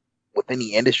people within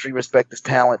the industry respect his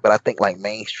talent, but I think like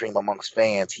mainstream amongst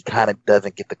fans, he kind of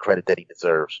doesn't get the credit that he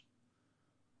deserves.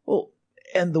 Well,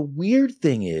 and the weird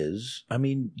thing is, I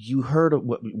mean, you heard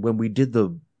when we did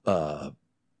the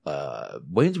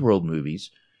Wayne's World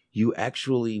movies, you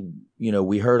actually,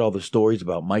 we heard all the stories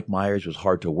about Mike Myers was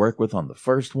hard to work with on the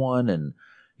first one, and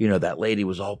that lady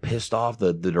was all pissed off.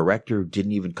 The director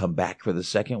didn't even come back for the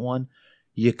second one.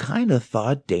 You kind of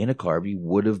thought Dana Carvey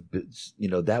would have been,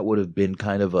 that would have been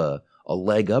kind of a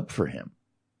leg up for him.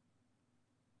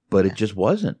 But it just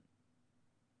wasn't.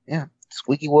 Yeah.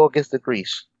 Squeaky wheel gets the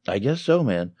grease. I guess so,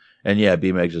 man. And yeah,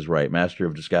 B-Megs is right. Master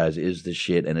of Disguise is the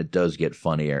shit, and it does get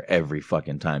funnier every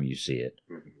fucking time you see it.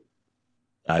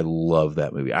 I love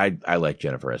that movie. I like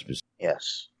Jennifer Esposito.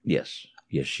 Yes.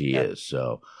 Yes, she is.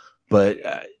 So, but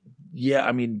yeah,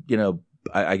 I mean,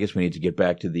 I guess we need to get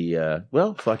back to the,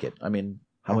 well, fuck it. I mean,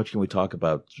 how much can we talk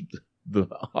about the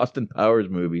Austin Powers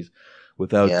movies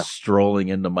without strolling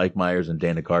into Mike Myers and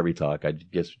Dana Carvey talk? I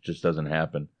guess it just doesn't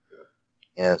happen.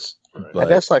 Yes. But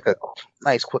that's like a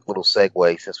nice quick little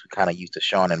segue, since we kind of used the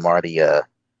Sean and Marty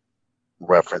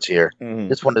reference here. Mm-hmm.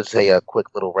 Just wanted to say a quick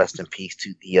little rest in peace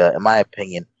to the, in my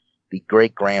opinion, the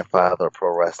great-grandfather of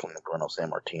pro wrestling, Bruno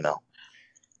Sammartino.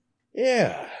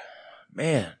 Yeah.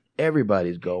 Man,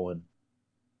 everybody's going.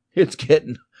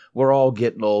 We're all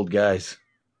getting old, guys.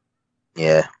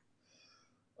 Yeah.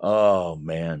 Oh,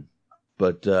 man.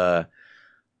 But,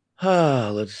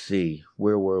 let's see.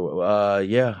 Where were we?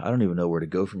 Yeah, I don't even know where to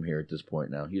go from here at this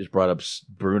point now. You just brought up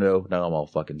Bruno. Now I'm all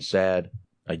fucking sad.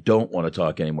 I don't want to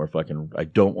talk anymore I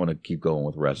don't want to keep going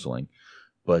with wrestling.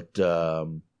 But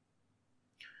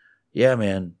yeah,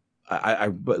 man.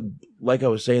 But like I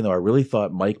was saying though, I really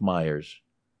thought Mike Myers,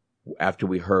 after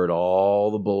we heard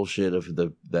all the bullshit of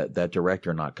that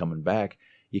director not coming back,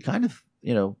 you kind of,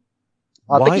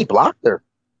 I think he blocked her.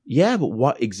 Yeah, but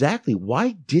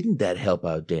why didn't that help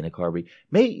out Dana Carvey?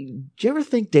 Do you ever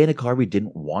think Dana Carvey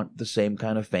didn't want the same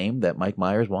kind of fame that Mike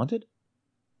Myers wanted?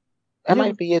 That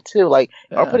might be it too.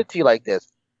 I'll put it to you like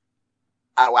this.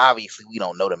 Obviously, we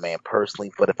don't know the man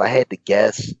personally, but if I had to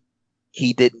guess,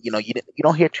 he didn't. You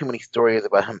don't hear too many stories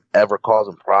about him ever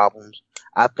causing problems.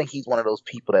 I think he's one of those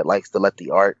people that likes to let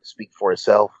the art speak for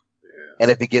itself. Yeah.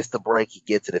 And if he gets the break, he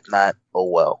gets it. If not, oh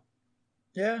well.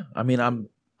 Yeah, I mean,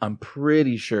 I'm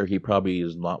pretty sure he probably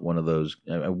is not one of those.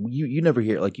 You never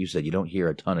hear, like you said, you don't hear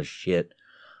a ton of shit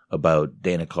about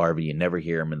Dana Carvey. You never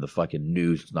hear him in the fucking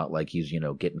news. It's not like he's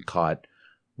getting caught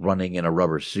running in a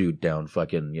rubber suit down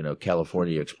fucking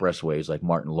California expressways like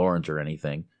Martin Lawrence or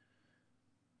anything.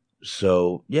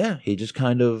 So yeah, he just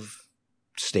kind of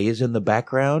stays in the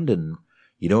background, and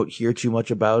you don't hear too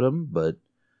much about him. But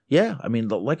yeah, I mean,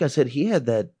 like I said, he had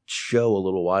that show a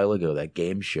little while ago, that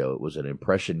game show. It was an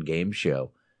impression game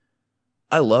show.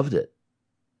 I loved it,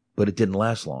 but it didn't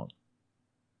last long.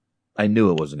 I knew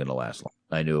it wasn't going to last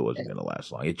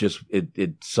long. It just,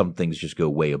 some things just go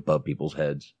way above people's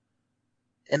heads.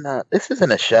 And this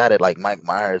isn't a shot at like Mike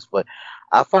Myers, but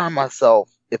I find myself,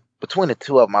 between the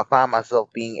two of them, I find myself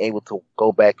being able to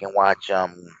go back and watch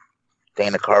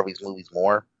Dana Carvey's movies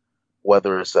more.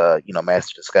 Whether it's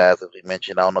Master Disguise, as we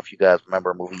mentioned. I don't know if you guys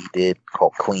remember a movie he did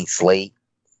called Clean Slate.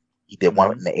 He did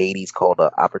one in the 80s called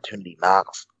Opportunity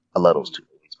Knocks. I love those two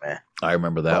movies, man. I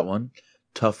remember that one.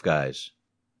 Tough Guys.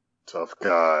 I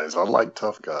like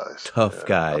Tough Guys. Tough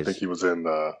Guys. I think he was in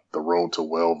The Road to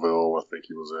Wellville. I think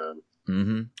he was in.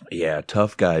 Mm-hmm. Yeah,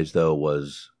 Tough Guys, though,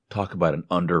 was, talk about an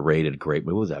underrated great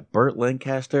movie. What was that? Burt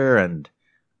Lancaster and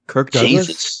Kirk Douglas?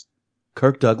 Jesus.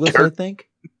 Kirk Douglas, I think?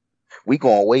 We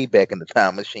going way back in the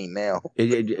time machine now.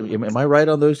 Am I right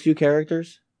on those two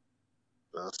characters?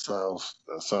 That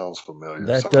sounds familiar.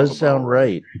 That does sound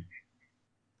right.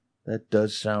 That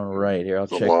does sound right. Here, I'll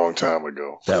check. A long time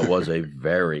ago. That was a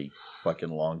very fucking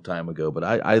long time ago. But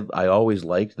I always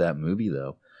liked that movie,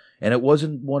 though. And it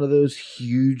wasn't one of those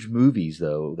huge movies,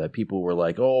 though, that people were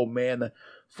like, oh, man, the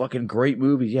fucking great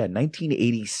movies. Yeah,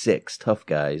 1986, Tough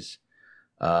Guys.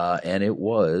 And it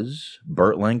was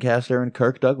Burt Lancaster and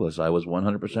Kirk Douglas. I was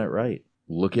 100% right.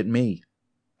 Look at me.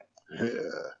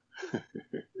 Yeah.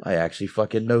 I actually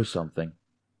fucking know something.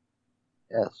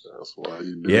 Yes. That's why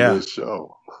you do this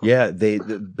show. Yeah, they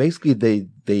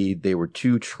were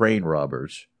two train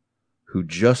robbers who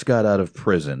just got out of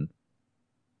prison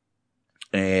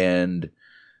and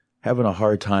having a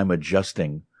hard time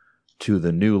adjusting to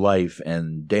the new life,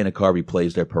 and Dana Carvey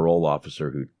plays their parole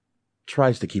officer who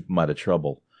tries to keep them out of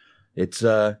trouble. It's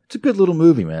a good little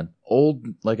movie, man. Old,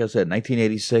 like I said,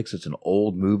 1986. It's an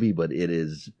old movie, but it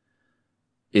is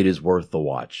worth the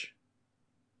watch.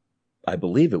 I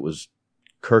believe it was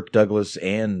Kirk Douglas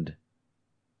and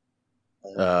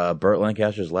Burt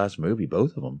Lancaster's last movie,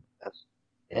 both of them.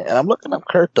 And I'm looking up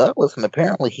Kirk Douglas, and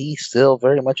apparently he's still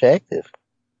very much active.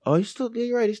 Oh,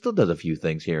 you're right. He still does a few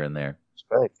things here and there. That's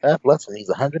right. God bless him. He's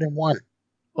 101.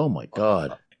 Oh my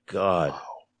God. God.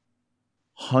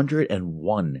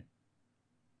 101.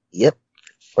 Yep.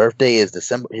 His birthday is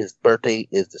December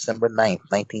 9th,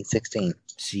 1916.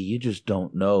 See, you just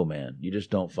don't know, man. You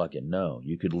just don't fucking know.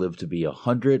 You could live to be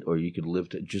 100, or you could live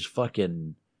to just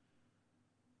fucking...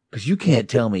 Because you can't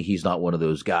tell me he's not one of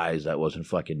those guys that wasn't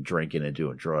fucking drinking and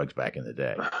doing drugs back in the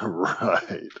day.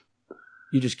 Right.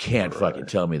 You just can't fucking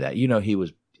tell me that. You know, he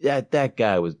was... That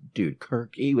guy was... Dude,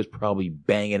 Kirk, he was probably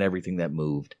banging everything that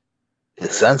moved.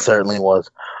 His son certainly was.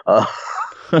 But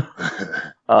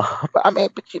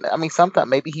sometimes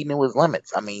maybe he knew his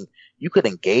limits. I mean, you could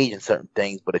engage in certain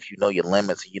things, but if you know your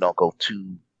limits and you don't go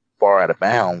too far out of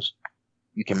bounds,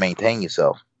 you can maintain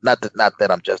yourself. Not that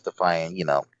I'm justifying,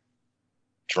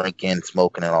 drinking,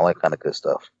 smoking, and all that kind of good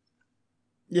stuff.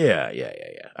 Yeah.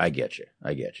 I get you.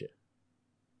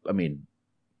 I mean,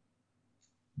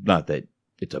 not that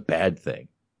it's a bad thing.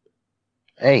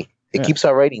 Hey, it keeps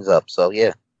our ratings up, so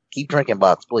yeah. Keep drinking,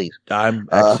 Box, please. I'm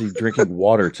actually drinking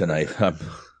water tonight. I'm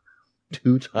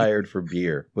too tired for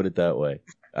beer. Put it that way.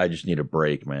 I just need a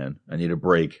break, man. I need a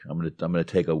break. I'm gonna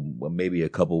take maybe a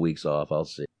couple weeks off. I'll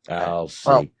see. Well,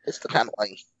 it's the kind of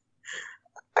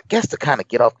I guess to kind of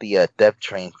get off the death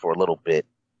train for a little bit.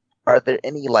 Are there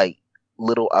any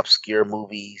little obscure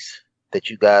movies that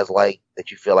you guys like that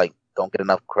you feel like don't get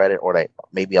enough credit, or that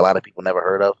maybe a lot of people never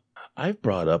heard of? I've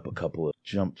brought up a couple of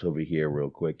jumps over here real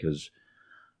quick because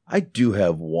I do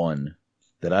have one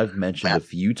that I've mentioned a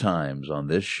few times on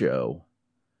this show,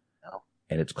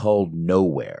 and it's called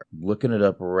Nowhere. I'm looking it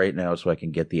up right now so I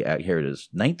can get the... Here it is.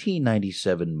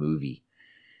 1997 movie.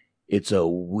 It's a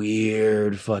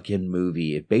weird fucking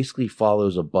movie. It basically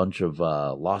follows a bunch of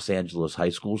Los Angeles high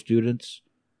school students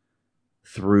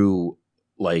through,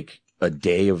 like, a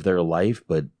day of their life,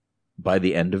 but by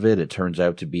the end of it, it turns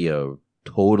out to be a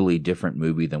totally different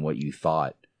movie than what you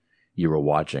thought you were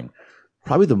watching.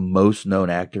 Probably the most known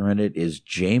actor in it is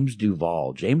James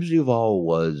Duvall. James Duvall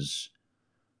was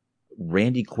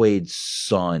Randy Quaid's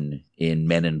son in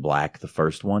Men in Black, the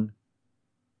first one.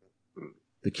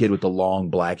 The kid with the long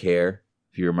black hair.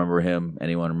 If you remember him,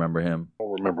 anyone remember him? I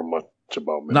don't remember much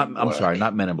about Men in Black. I'm sorry,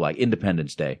 not Men in Black.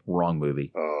 Independence Day. Wrong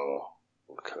movie. Oh,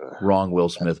 okay. Wrong Will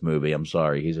Smith movie. I'm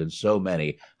sorry. He's in so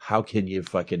many. How can you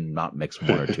fucking not mix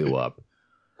one or two up?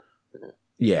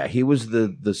 Yeah, he was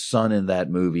the son in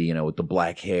that movie, you know, with the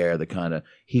black hair, the kind of...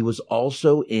 He was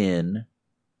also in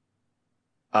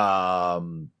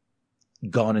Gone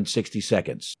in 60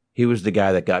 Seconds. He was the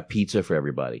guy that got pizza for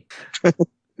everybody.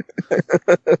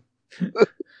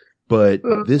 But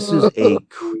this is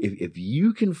if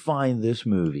you can find this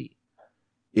movie,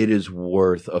 it is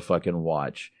worth a fucking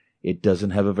watch. It doesn't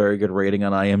have a very good rating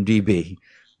on IMDb,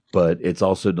 but it's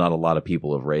also not a lot of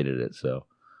people have rated it, so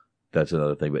that's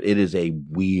another thing. But it is a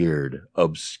weird,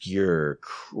 obscure,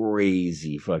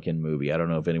 crazy fucking movie. I don't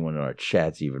know if anyone in our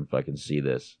chats even fucking seen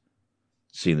this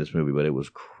movie, but it was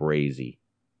crazy.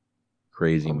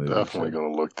 Crazy movie. I'm definitely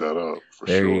going to look that up.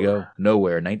 There you go.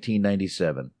 Nowhere,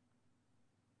 1997.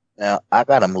 Now, I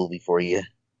got a movie for you,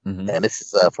 and this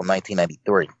is from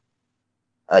 1993.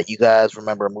 You guys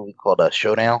remember a movie called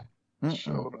Showdown?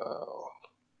 Showdown.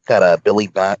 Got Billy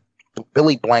Blanks.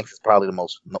 Billy Blanks is probably the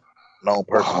most known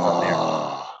person on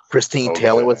there. Christine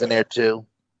Taylor was in there too.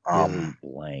 Billy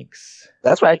Blanks.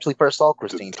 That's where I actually first saw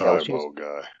Christine Taylor. She was,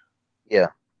 guy. Yeah.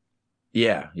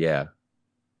 Yeah.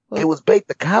 It was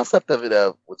the concept of it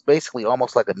was basically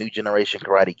almost like a new generation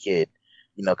Karate Kid,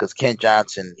 you know, because Ken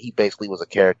Johnson, he basically was a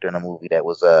character in a movie that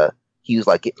was he was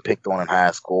like getting picked on in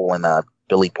high school, and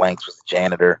Billy Blanks was the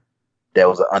janitor that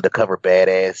was an undercover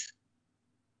badass,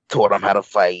 taught him how to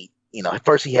fight. You know, at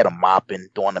first he had him mopping,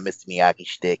 doing the Mr. Miyagi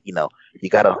shtick. You know, you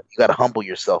gotta humble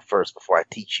yourself first before I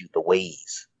teach you the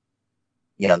ways.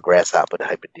 Young grasshopper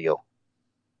type of deal.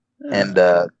 And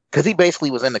because he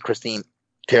basically was into Christine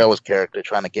Taylor's character,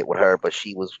 trying to get with her, but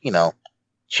she was, you know,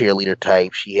 cheerleader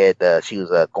type. She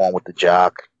was going with the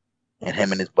jock, and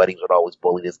him and his buddies would always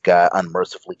bully this guy,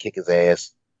 unmercifully kick his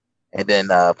ass. And then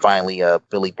finally,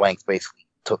 Billy Blanks basically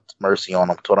took mercy on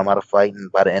him, taught him how to fight,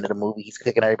 and by the end of the movie, he's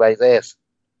kicking everybody's ass.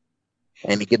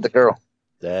 And he get the girl.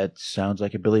 That sounds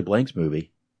like a Billy Blanks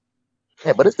movie.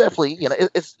 Yeah, but it's definitely, you know,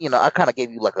 it's you know, I kind of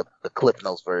gave you like the Cliff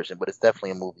Notes version, but it's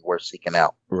definitely a movie worth seeking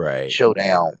out. Right.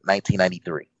 Showdown,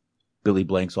 1993. Billy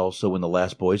Blanks also in The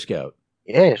Last Boy Scout.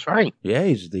 Yeah, that's right. Yeah,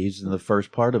 he's in the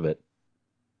first part of it.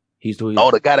 He's the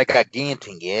guy that got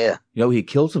Ganting, yeah. You know, he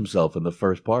kills himself in the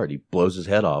first part. He blows his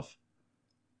head off.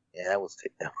 Yeah, that was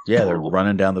yeah, they're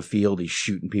running down the field. He's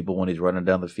shooting people when he's running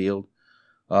down the field.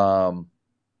 I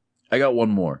got one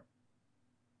more.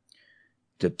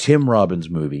 The Tim Robbins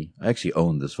movie. I actually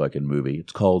own this fucking movie.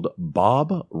 It's called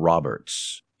Bob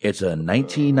Roberts. It's a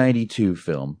 1992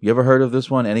 film. You ever heard of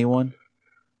this one? Anyone?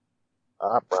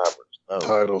 Bob Roberts. No.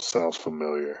 Title sounds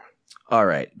familiar. All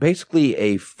right. Basically,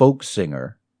 a folk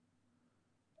singer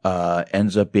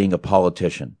ends up being a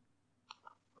politician.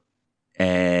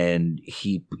 And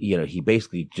he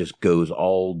basically just goes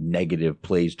all negative,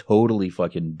 plays totally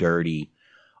fucking dirty,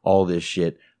 all this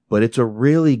shit. But it's a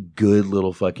really good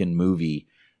little fucking movie.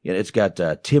 You know, it's got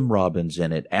Tim Robbins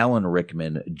in it, Alan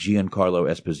Rickman, Giancarlo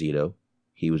Esposito.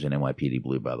 He was in NYPD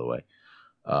Blue, by the way.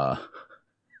 Of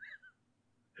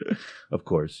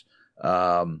course.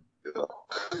 Not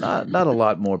a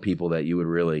lot more people that you would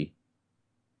really...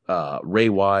 Ray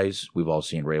Wise, we've all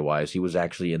seen Ray Wise. He was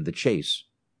actually in The Chase.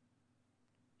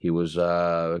 He was,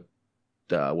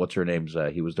 what's her name's,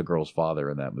 he was the girl's father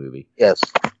in that movie. Yes.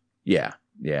 Yeah,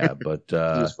 but... he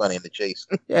was funny in The Chase.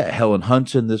 Yeah, Helen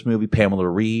Hunt's in this movie. Pamela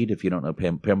Reed, if you don't know,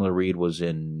 Pamela Reed was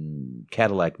in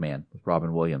Cadillac Man with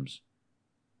Robin Williams.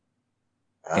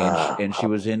 And she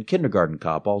was in Kindergarten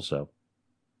Cop also.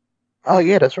 Oh,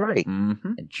 yeah, that's right.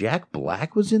 Mm-hmm. And Jack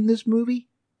Black was in this movie?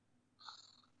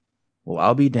 Well,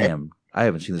 I'll be damned. I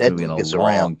haven't seen this movie in a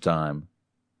long time.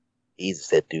 Jesus,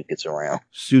 that dude gets around.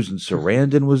 Susan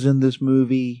Sarandon was in this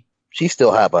movie. She's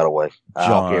still hot, by the way. I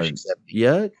don't care if she's 70.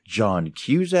 Yeah, John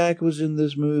Cusack was in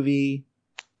this movie.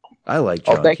 I like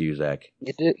John Cusack.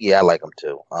 You did? Yeah, I like him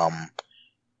too.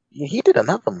 He did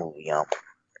another movie.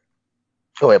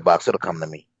 Go ahead, Box. It'll come to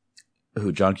me.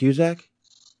 Who, John Cusack?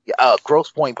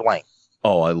 Gross Point Blank.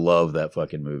 Oh, I love that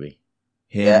fucking movie.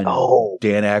 Him Yeah, and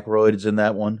Dan Aykroyd is in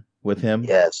that one with him.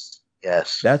 Yes.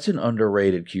 That's an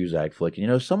underrated Cusack flick. You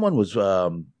know, someone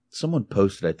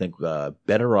posted, I think,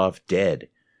 Better Off Dead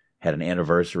had an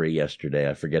anniversary yesterday.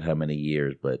 I forget how many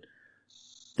years, but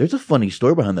there's a funny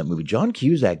story behind that movie. John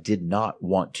Cusack did not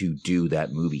want to do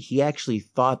that movie. He actually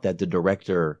thought that the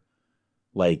director,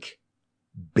 like,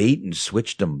 bait and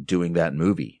switched him doing that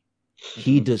movie.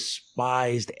 He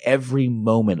despised every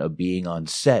moment of being on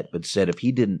set, but said if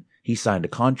he signed a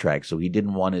contract, so he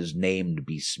didn't want his name to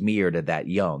be smeared at that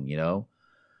young, you know?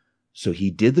 So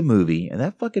he did the movie, and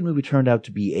that fucking movie turned out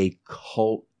to be a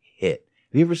cult hit.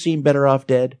 Have you ever seen Better Off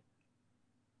Dead?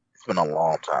 It's been a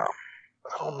long time.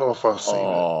 I don't know if I've seen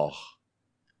it.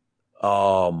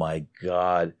 Oh my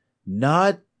God.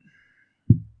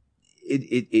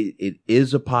 It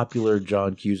is a popular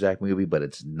John Cusack movie, but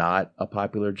it's not a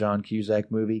popular John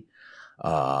Cusack movie.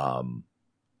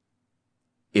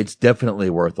 It's definitely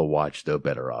worth a watch, though.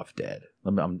 Better Off Dead.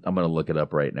 I'm going to look it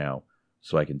up right now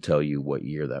so I can tell you what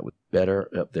year that was. There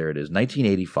it is.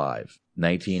 1985.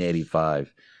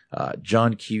 1985.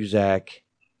 John Cusack.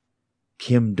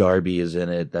 Kim Darby is in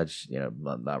it. That's,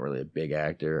 not really a big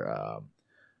actor.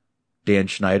 Dan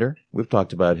Schneider. We've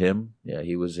talked about him. Yeah,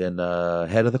 he was in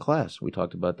Head of the Class. We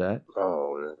talked about that.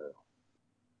 Oh,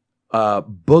 yeah.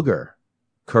 Booger.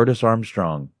 Curtis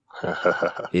Armstrong.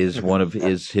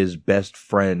 is his best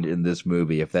friend in this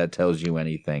movie, if that tells you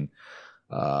anything.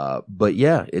 But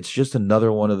yeah, it's just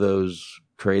another one of those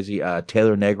crazy.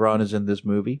 Taylor Negron is in this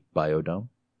movie, Biodome.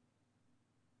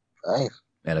 Nice.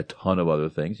 And a ton of other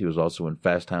things. He was also in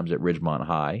Fast Times at Ridgemont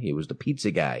High. He was the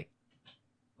pizza guy.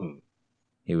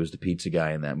 He was the pizza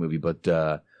guy in that movie. But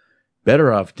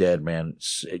Better Off Dead, man.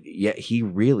 Yeah, he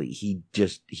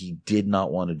did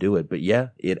not want to do it. But yeah,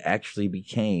 it actually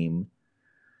became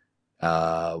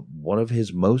one of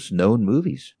his most known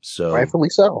movies. So rightfully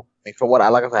so. I mean, from what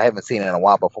I haven't seen it in a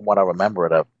while, but from what I remember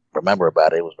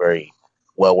about it, it was very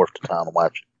well worth the time to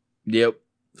watch. Yep.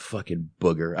 Fucking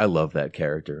Booger. I love that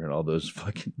character in all those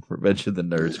fucking Revenge of the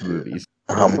Nerds movies.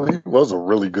 He was a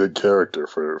really good character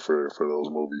for those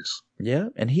movies. Yeah,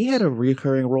 and he had a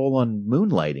recurring role on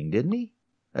Moonlighting, didn't he?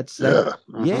 Yeah.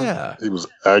 Yeah. He was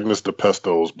Agnes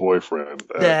DePesto's boyfriend.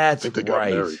 That's I think they got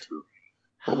right. married too.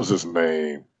 What was his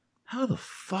name? How the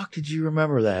fuck did you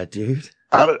remember that, dude?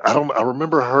 I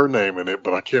remember her name in it,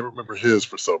 but I can't remember his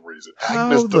for some reason.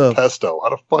 Agnes DePesto. How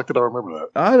the fuck did I remember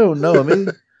that? I don't know. I mean,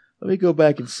 let me go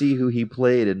back and see who he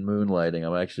played in Moonlighting.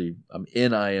 I'm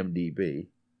in IMDb.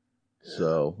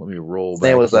 So let me roll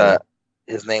back.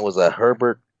 His name was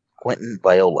Herbert Quentin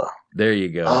Viola. There you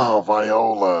go. Oh,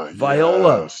 Viola.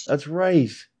 Viola. Yes. That's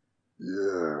right.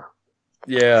 Yeah.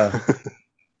 Yeah.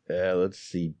 Yeah, let's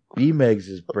see. B-Megs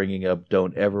is bringing up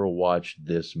Don't Ever Watch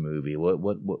This Movie. What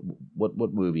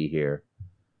movie here?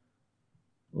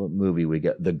 What movie we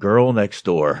got? The Girl Next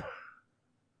Door.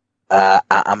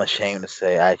 I'm ashamed to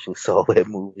say I actually saw that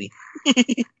movie.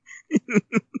 The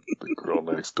Girl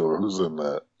Next Door. Who's in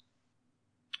that?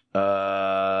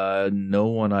 No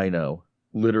one I know.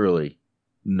 Literally,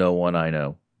 no one I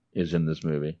know is in this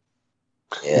movie.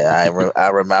 Yeah, I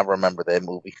remember that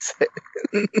movie.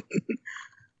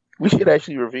 We should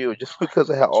actually review it just because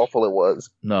of how awful it was.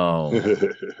 No,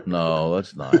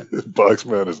 let's not.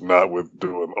 Boxman is not with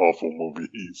doing awful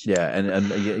movies. Yeah, and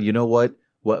you know what?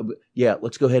 Yeah,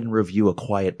 let's go ahead and review A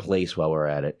Quiet Place while we're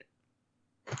at it.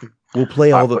 We'll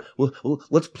play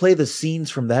let's play the scenes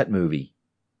from that movie.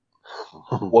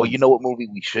 Well, you know what movie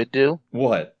we should do?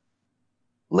 What?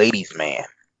 Ladies Man.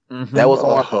 Mm-hmm. That was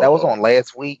on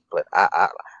last week, but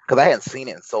because I hadn't seen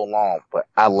it in so long, but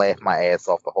I laughed my ass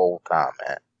off the whole time,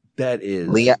 man. That is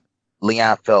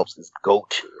Leon Phelps is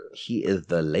go-to. He is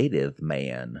the ladies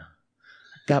man.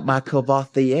 Got my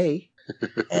Courvoisier.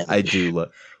 I do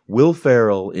love Will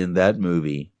Ferrell in that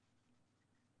movie.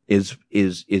 Is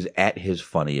at his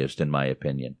funniest, in my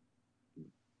opinion.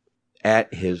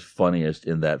 At his funniest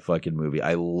in that fucking movie.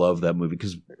 I love that movie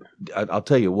because I'll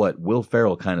tell you what, Will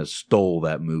Ferrell kind of stole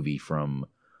that movie from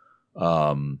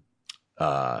Tim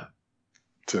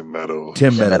Meadows.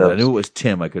 Tim Meadows. I knew it was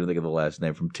Tim. I couldn't think of the last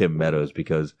name from Tim Meadows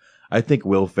because I think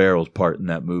Will Ferrell's part in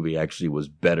that movie actually was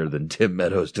better than Tim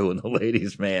Meadows doing the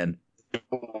ladies' man.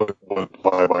 What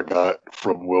vibe I got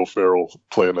from Will Ferrell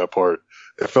playing that part?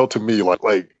 It felt to me like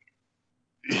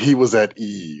he was at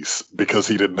ease because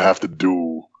he didn't have to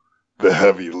do the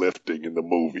heavy lifting in the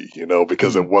movie,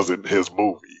 because it wasn't his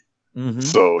movie. Mm-hmm.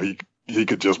 So he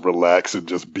could just relax and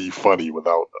just be funny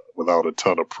without a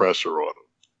ton of pressure on him.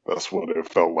 That's what it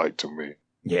felt like to me.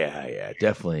 Yeah.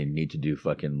 Definitely need to do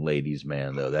fucking Ladies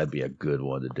Man, though. That'd be a good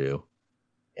one to do.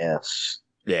 Yes.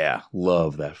 Yeah,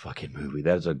 love that fucking movie.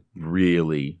 That's a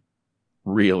really,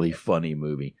 really funny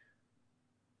movie.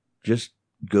 Just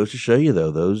goes to show you,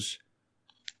 though, those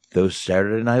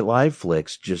Saturday Night Live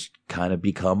flicks just kind of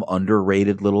become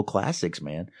underrated little classics,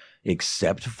 man.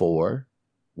 Except for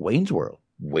Wayne's World.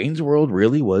 Wayne's World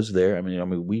really was there. I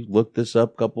mean, we looked this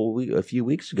up a few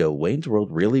weeks ago. Wayne's World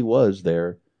really was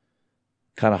their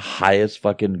kind of highest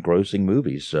fucking grossing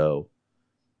movie. So,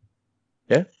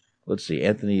 yeah. Let's see.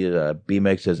 Anthony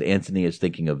BMX says Anthony is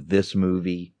thinking of this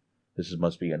movie.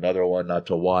 Must be another one not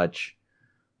to watch.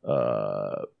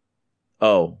 There's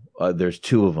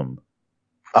two of them.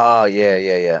 Oh,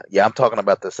 yeah. Yeah, I'm talking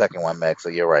about the second one, Max, so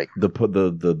you're right. The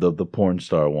porn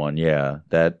star one, yeah.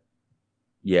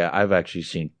 I've actually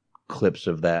seen clips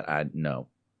of that. No.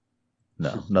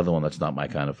 Another one that's not my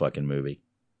kind of fucking movie.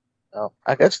 Oh,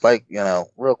 I guess,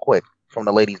 real quick, from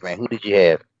the ladies' man, who did you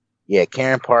have? You had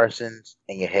Karen Parsons,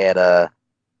 and you had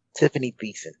Tiffany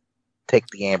Thiessen. Take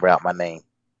the Amber Out My Name.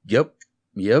 Yep,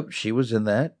 she was in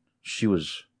that. She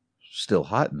was still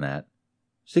hot in that.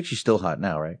 I think she's still hot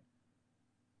now, right?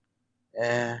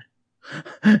 Yeah.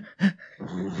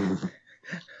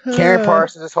 Karen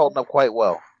Parsons is holding up quite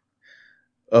well.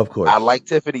 Of course. I liked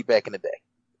Tiffany back in the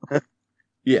day.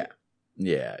 Yeah.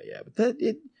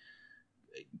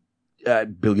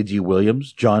 But Billy D.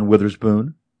 Williams, John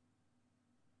Witherspoon.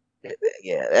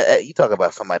 Yeah, you talk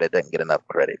about somebody that doesn't get enough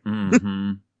credit.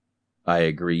 Mm-hmm. I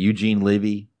agree. Eugene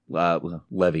Levy.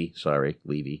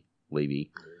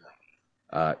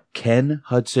 Ken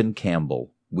Hudson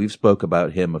Campbell. We've spoke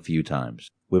about him a few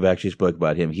times. We've actually spoke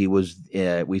about him.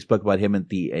 We spoke about him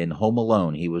in Home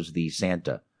Alone. He was the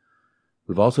Santa.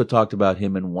 We've also talked about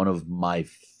him in one of my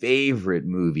favorite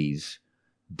movies,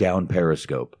 Down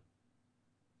Periscope.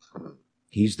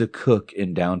 He's the cook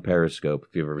in Down Periscope,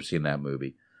 if you've ever seen that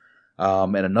movie.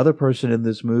 And another person in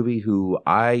this movie who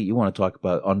you want to talk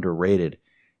about underrated,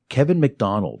 Kevin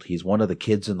McDonald. He's one of the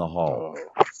Kids in the Hall.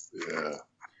 Oh, yeah.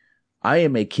 I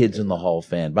am a Kids in the Hall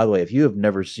fan. By the way, if you have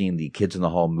never seen the Kids in the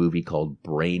Hall movie called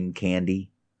Brain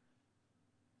Candy,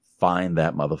 find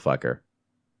that motherfucker.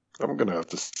 I'm going to have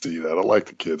to see that. I like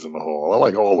the Kids in the Hall. I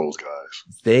like all those guys.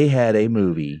 They had a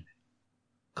movie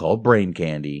called Brain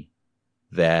Candy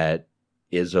that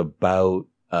is about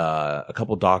a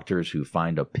couple doctors who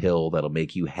find a pill that'll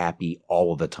make you happy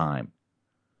all the time.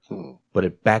 But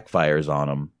it backfires on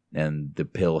them, and the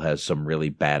pill has some really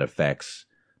bad effects.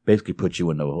 Basically puts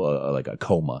you into like a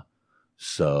coma.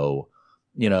 So,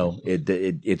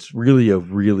 it's really a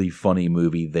really funny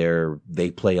movie.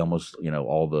 They play almost,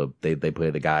 they play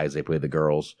the guys, they play the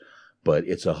girls, but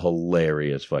it's a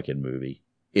hilarious fucking movie.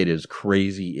 It is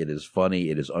crazy. It is funny.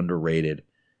 It is underrated.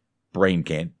 Brain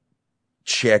Candy.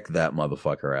 Check that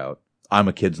motherfucker out. I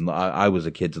was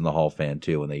a Kids in the Hall fan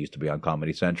too when they used to be on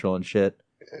Comedy Central and shit.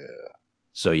 Yeah.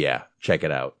 So yeah, check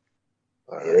it out.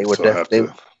 Yeah, they were definitely.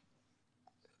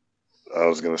 I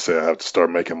was going to say I have to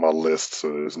start making my list, so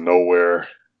there's Nowhere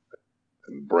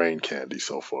and Brain Candy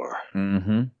so far.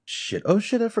 Mm-hmm. Shit. Oh,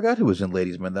 shit, I forgot who was in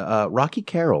Ladies Man. Rocky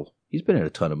Carroll. He's been in a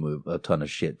ton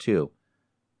of shit, too.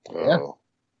 Yeah.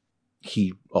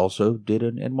 He also did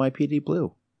an NYPD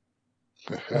Blue.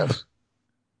 Yes.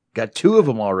 Got two of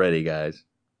them already, guys.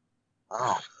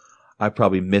 Oh. I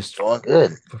probably missed... Doing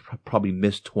good. Probably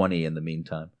missed 20 in the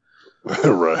meantime.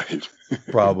 Right.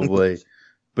 Probably.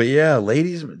 But yeah,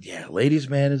 Ladies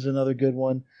Man is another good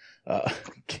one.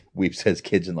 Weep says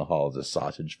Kids in the Hall is a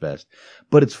sausage fest.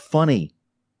 But it's funny.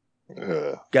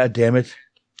 Yeah. God damn it.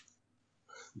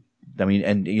 I mean,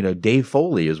 and Dave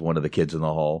Foley is one of the Kids in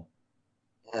the Hall.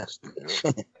 Yes.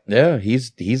 Yeah,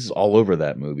 he's all over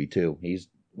that movie too. He's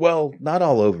not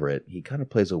all over it. He kind of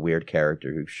plays a weird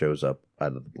character who shows up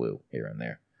out of the blue here and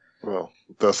there. Well,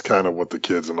 that's kind of what the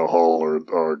Kids in the Hall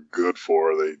are good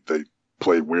for. They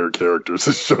play weird characters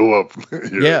that show up here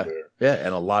and there. Yeah,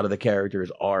 and a lot of the characters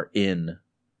are in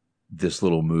this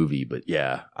little movie. But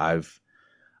yeah, I've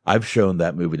shown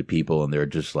that movie to people, and they're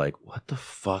just like, "What the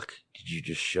fuck did you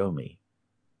just show me?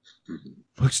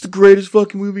 What's the greatest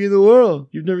fucking movie in the world?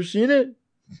 You've never seen it?"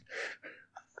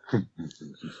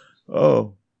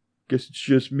 Oh, guess it's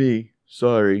just me.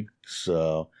 Sorry.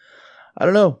 So, I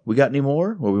don't know. We got any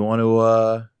more? Or we want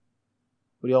to?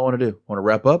 What do y'all want to do? Want to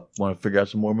wrap up? Want to figure out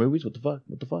some more movies? What the fuck?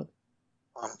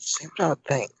 I'm trying to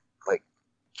think.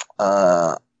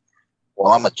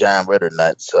 I'm a John Ritter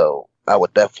nut, so I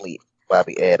would definitely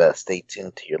probably add Stay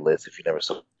Tuned to your list if you never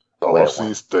saw that I've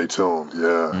seen Stay Tuned,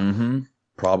 yeah. Mm-hmm.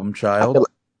 Problem Child.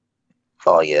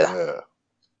 Yeah.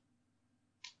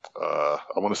 I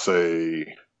want to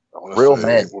say... Real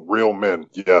Men. Real Men,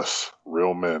 yes.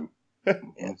 Real Men.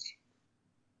 Yes.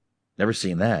 Never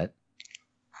seen that.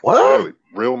 What? Really?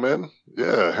 Real Men?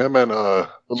 Yeah, him and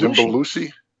Jim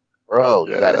Belushi. Bro,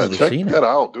 you Yeah, gotta check that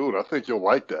out, dude. I think you'll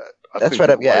like that. That's right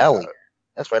up your alley.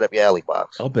 That's right up your alley,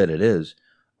 Box. I'll bet it is.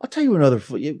 I'll tell you another.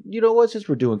 You know what? Since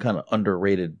we're doing kind of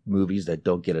underrated movies that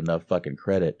don't get enough fucking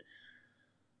credit,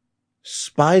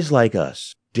 Spies Like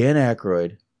Us, Dan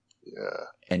Aykroyd,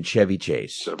 and Chevy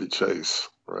Chase,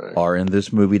 right, are in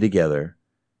this movie together.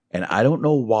 And I don't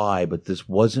know why, but this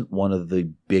wasn't one of the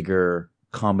bigger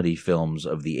comedy films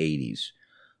of the 80s.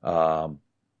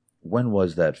 When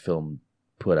was that film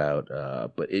put out?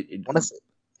 But it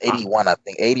 81, I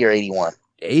think. 80 or 81.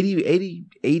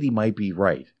 80 might be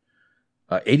right.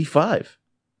 85.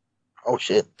 Oh,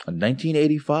 shit.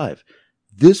 1985.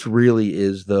 This really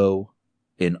is, though,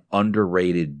 an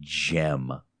underrated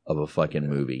gem of a fucking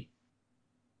movie.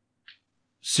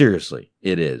 Seriously,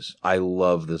 it is. I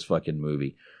love this fucking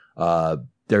movie.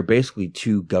 They're basically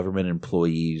two government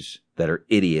employees that are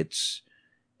idiots,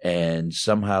 and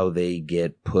somehow they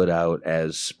get put out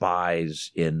as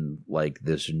spies in like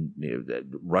this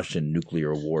Russian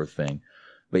nuclear war thing.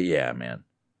 But yeah, man,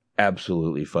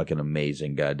 absolutely fucking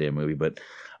amazing goddamn movie. But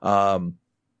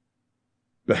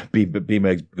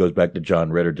B-Meg goes back to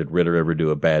John Ritter. Did Ritter ever do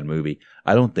a bad movie?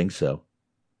 I don't think so.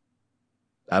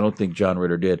 I don't think John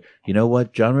Ritter did. You know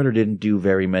what? John Ritter didn't do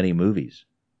very many movies,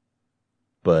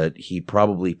 but he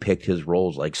probably picked his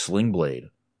roles like Sling Blade.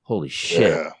 Holy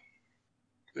shit!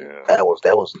 Yeah. That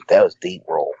was deep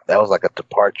role. That was like a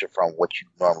departure from what you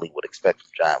normally would expect from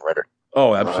John Ritter.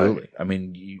 Oh, absolutely. Right. I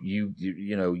mean,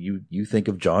 you think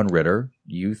of John Ritter,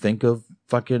 you think of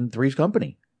fucking Three's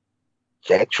Company.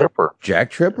 Jack Tripper,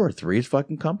 Three's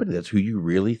fucking Company. That's who you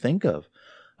really think of.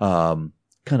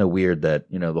 Kind of weird that,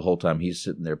 the whole time he's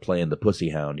sitting there playing the pussy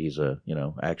hound, he's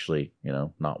actually,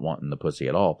 not wanting the pussy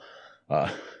at all.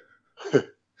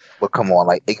 Well, come on,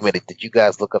 like, admit it. Did you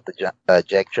guys look up the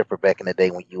Jack Tripper back in the day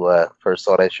when you first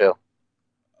saw that show?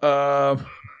 I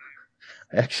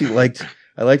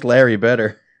liked Larry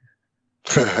better.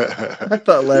 I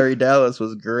thought Larry Dallas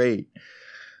was great.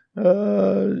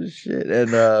 Oh, shit. And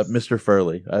Mr.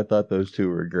 Furley. I thought those two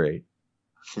were great.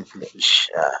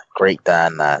 Great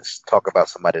Don Knotts. Talk about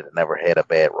somebody that never had a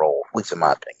bad role, at least in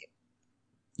my opinion.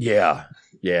 Yeah.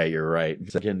 Yeah, you're right.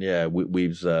 Second, yeah,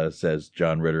 Weaves says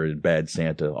John Ritter in Bad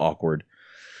Santa, awkward.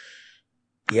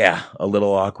 Yeah, a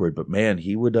little awkward, but man,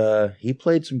 he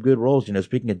played some good roles.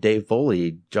 Speaking of Dave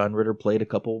Foley, John Ritter played a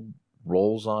couple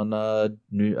roles on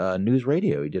news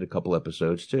radio. He did a couple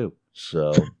episodes too.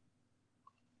 So,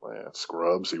 man,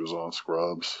 Scrubs. He was on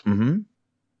Scrubs. Mm-hmm.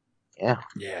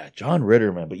 Yeah, John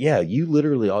Ritter, man. But yeah, you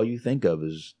literally all you think of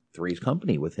is Three's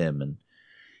Company with him, and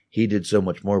he did so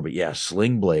much more. But yeah,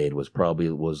 Sling Blade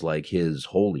was like his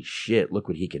holy shit. Look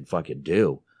what he can fucking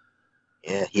do.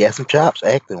 Yeah, he had some chops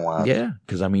acting wise. Yeah,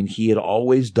 because he had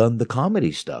always done the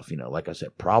comedy stuff. Like I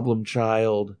said, Problem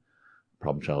Child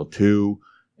 2,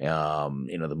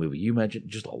 the movie you mentioned,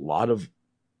 just a lot of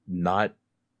not.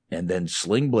 And then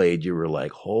Sling Blade, you were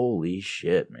like, holy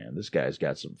shit, man, this guy's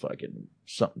got some fucking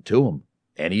something to him.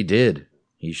 And he did.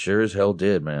 He sure as hell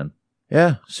did, man.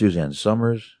 Yeah, Suzanne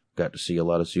Summers. Got to see a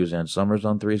lot of Suzanne Summers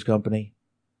on Three's Company.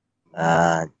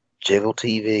 Jiggle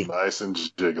TV. Nice and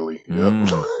jiggly.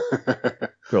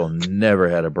 Yep. Girl never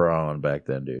had a bra on back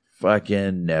then, dude.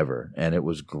 Fucking never. And it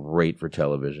was great for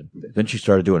television. Then she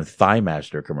started doing Thigh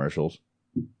Master commercials.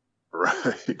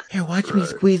 Right. Here, watch me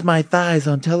squeeze my thighs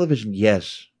on television.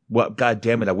 Yes. Well, God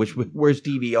damn it! I wish. Where's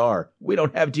DVR? We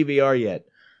don't have DVR yet.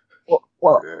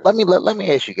 Well, let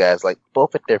me ask you guys, like,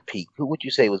 both at their peak, who would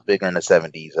you say was bigger in the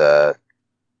 70s?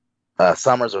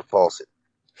 Summers or Fawcett?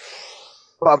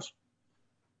 Bob's,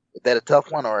 is that a tough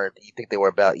one, or do you think they were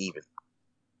about even?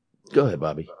 Go ahead,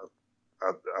 Bobby.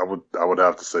 I would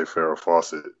have to say Farrah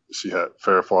Fawcett.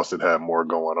 Farrah Fawcett had more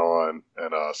going on,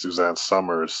 and Suzanne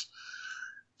Summers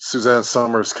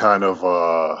kind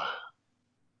of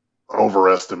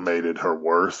overestimated her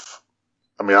worth.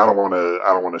 I mean, I don't want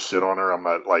to shit on her. I'm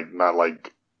not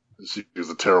like she was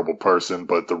a terrible person,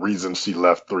 but the reason she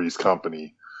left Three's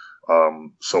Company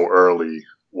so early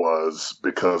was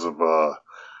because of a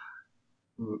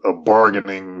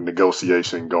bargaining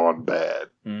negotiation gone bad.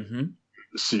 Mm-hmm.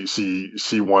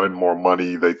 She wanted more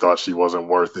money. They thought she wasn't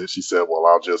worth it. She said, well,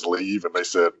 I'll just leave. And they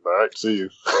said, all right, see you.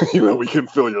 We can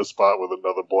fill your spot with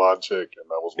another blonde chick. And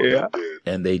that was what they did.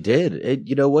 And they did.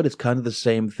 You know what? It's kind of the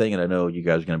same thing. And I know you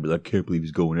guys are going to be like, I can't believe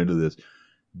he's going into this.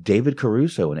 David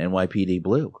Caruso in NYPD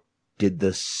Blue did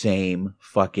the same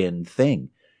fucking thing.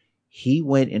 He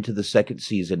went into the second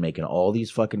season making all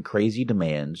these fucking crazy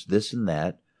demands, this and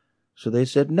that. So they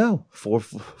said no.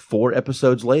 Four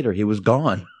episodes later, he was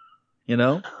gone. you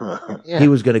know? Yeah. He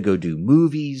was going to go do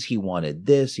movies. He wanted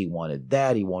this. He wanted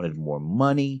that. He wanted more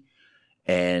money.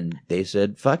 And they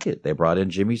said, fuck it. They brought in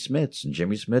Jimmy Smits, and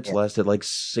Jimmy Smits lasted like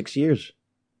 6 years.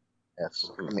 Yes.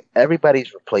 I mean,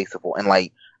 everybody's replaceable. And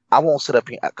like, I won't sit up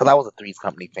here, because I was a Three's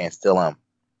Company fan, still am.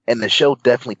 And the show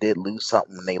definitely did lose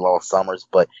something when they lost Summers,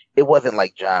 but it wasn't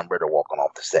like John Ritter walking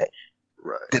off the set.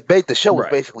 Right. The show was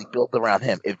basically built around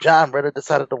him. If John Ritter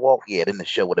decided to walk, then the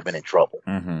show would have been in trouble.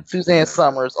 Suzanne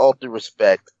Summers, all due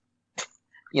respect,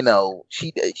 you know,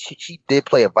 she did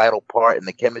play a vital part, and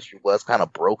the chemistry was kind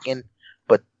of broken,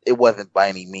 but it wasn't by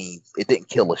any means. It didn't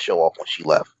kill the show off when she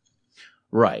left.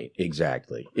 Right,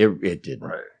 exactly. It didn't.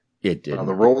 Right. It didn't.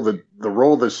 The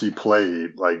role that she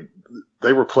played, like,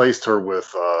 they replaced her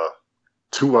with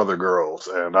two other girls,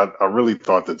 and I really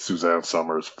thought that Suzanne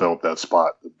Summers felt that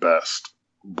spot the best.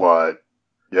 But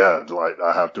yeah, like,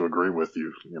 I have to agree with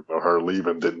you. You know, her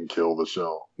leaving didn't kill the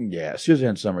show. Yeah,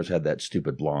 Suzanne Summers had that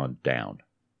stupid blonde down.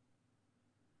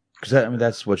 Because I mean,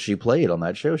 that's what she played on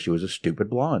that show. She was a stupid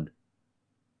blonde.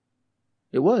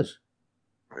 It was.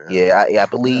 Yeah, I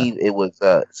believe it was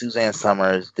Suzanne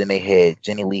Summers. Then they had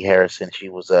Jenny Lee Harrison. She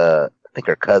was I think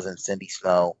her cousin Cindy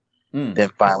Snow. Then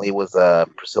finally it was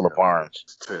Priscilla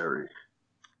Barnes.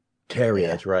 Terry,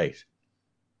 that's right.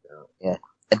 Yeah,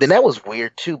 and then that was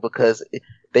weird too, because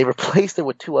they replaced her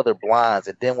with two other blondes,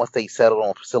 and then once they settled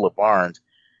on Priscilla Barnes,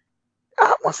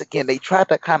 once again they tried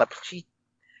to kind of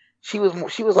she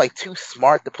was like too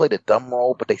smart to play the dumb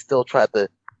role, but they still tried to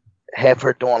have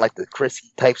her doing like the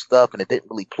Chrissy type stuff, and it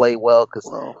didn't really play well because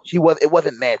it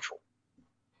wasn't natural.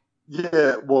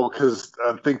 Yeah, well, because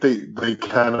I think they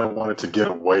kind of wanted to get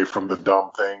away from the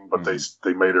dumb thing, but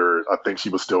they made her. I think she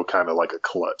was still kind of like a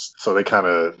klutz, so they kind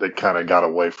of got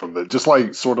away from the, just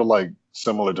like sort of like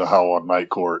similar to how on Night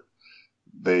Court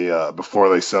they before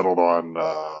they settled on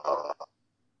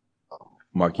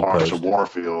Marsha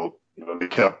Warfield, you know, they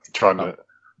kept trying to.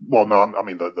 Well, no, I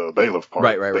mean the bailiff part.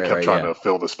 They kept trying to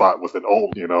fill the spot with an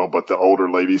old, you know, but the older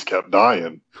ladies kept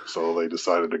dying, so they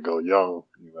decided to go young,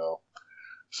 you know.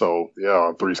 So yeah,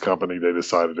 on Three's Company, they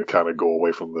decided to kind of go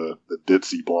away from the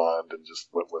ditzy blonde and just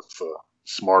went with the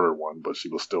smarter one, but she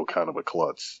was still kind of a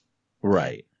klutz.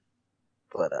 Right.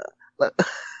 But let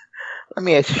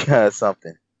me ask you guys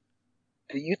something.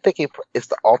 Do you think it's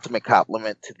the ultimate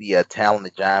compliment to the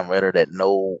talented John Ritter that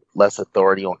no less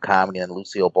authority on comedy than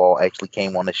Lucille Ball actually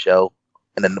came on the show,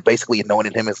 and then basically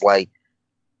anointed him as like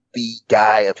the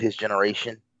guy of his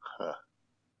generation?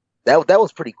 That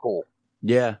was pretty cool.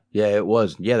 Yeah, it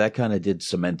was. Yeah, that kind of did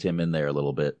cement him in there a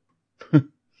little bit.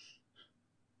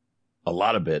 A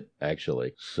lot of bit,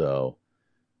 actually. So,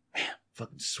 man,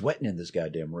 fucking sweating in this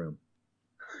goddamn room.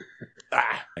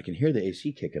 I can hear the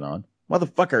AC kicking on.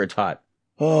 Motherfucker, it's hot.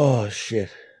 Oh, shit.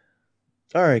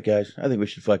 All right, guys. I think we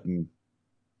should fucking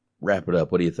wrap it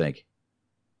up. What do you think?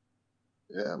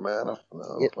 Yeah, man. I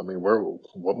mean,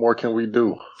 what more can we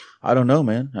do? I don't know,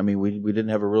 man. I mean, we didn't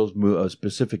have a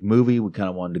specific movie. We kind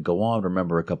of wanted to go on,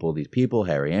 remember a couple of these people,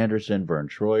 Harry Anderson, Vern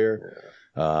Troyer.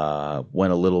 Yeah.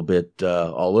 Went a little bit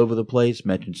all over the place,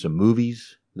 mentioned some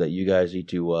movies that you guys need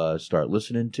to start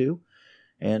listening to.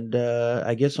 And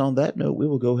I guess on that note, we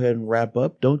will go ahead and wrap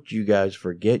up. Don't you guys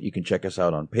forget, you can check us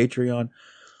out on Patreon,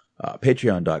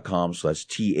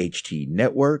 patreon.com/THT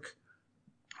Network.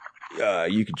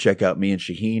 You can check out me and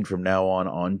Shaheen from now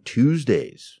on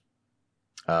Tuesdays,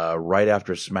 right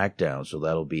after SmackDown. So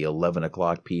that'll be 11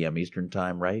 o'clock p.m. Eastern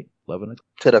time, right? 10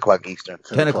 o'clock Eastern.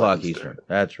 10 o'clock Eastern.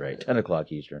 That's right. 10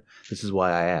 o'clock Eastern. This is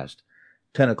why I asked.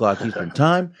 10 o'clock Eastern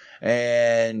time.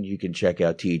 And you can check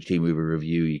out THT Movie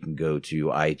Review. You can go to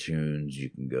iTunes. You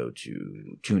can go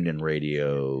to TuneIn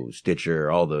Radio, Stitcher,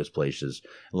 all those places.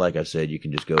 Like I said, you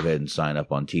can just go ahead and sign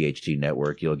up on THT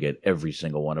Network. You'll get every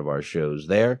single one of our shows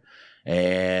there.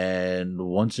 And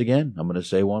once again, I'm going to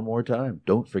say one more time,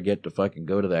 don't forget to fucking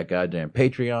go to that goddamn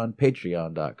Patreon,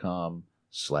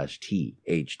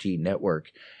 patreon.com/THT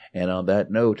Network. And on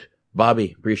that note,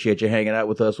 Bobby, appreciate you hanging out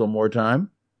with us one more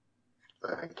time.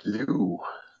 Thank you.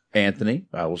 Anthony,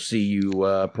 I will see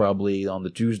you probably on the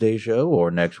Tuesday show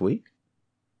or next week.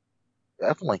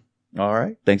 Definitely. All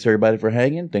right. Thanks, everybody, for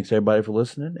hanging. Thanks, everybody, for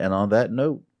listening. And on that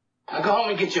note, now go home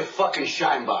and get your fucking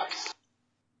shine box.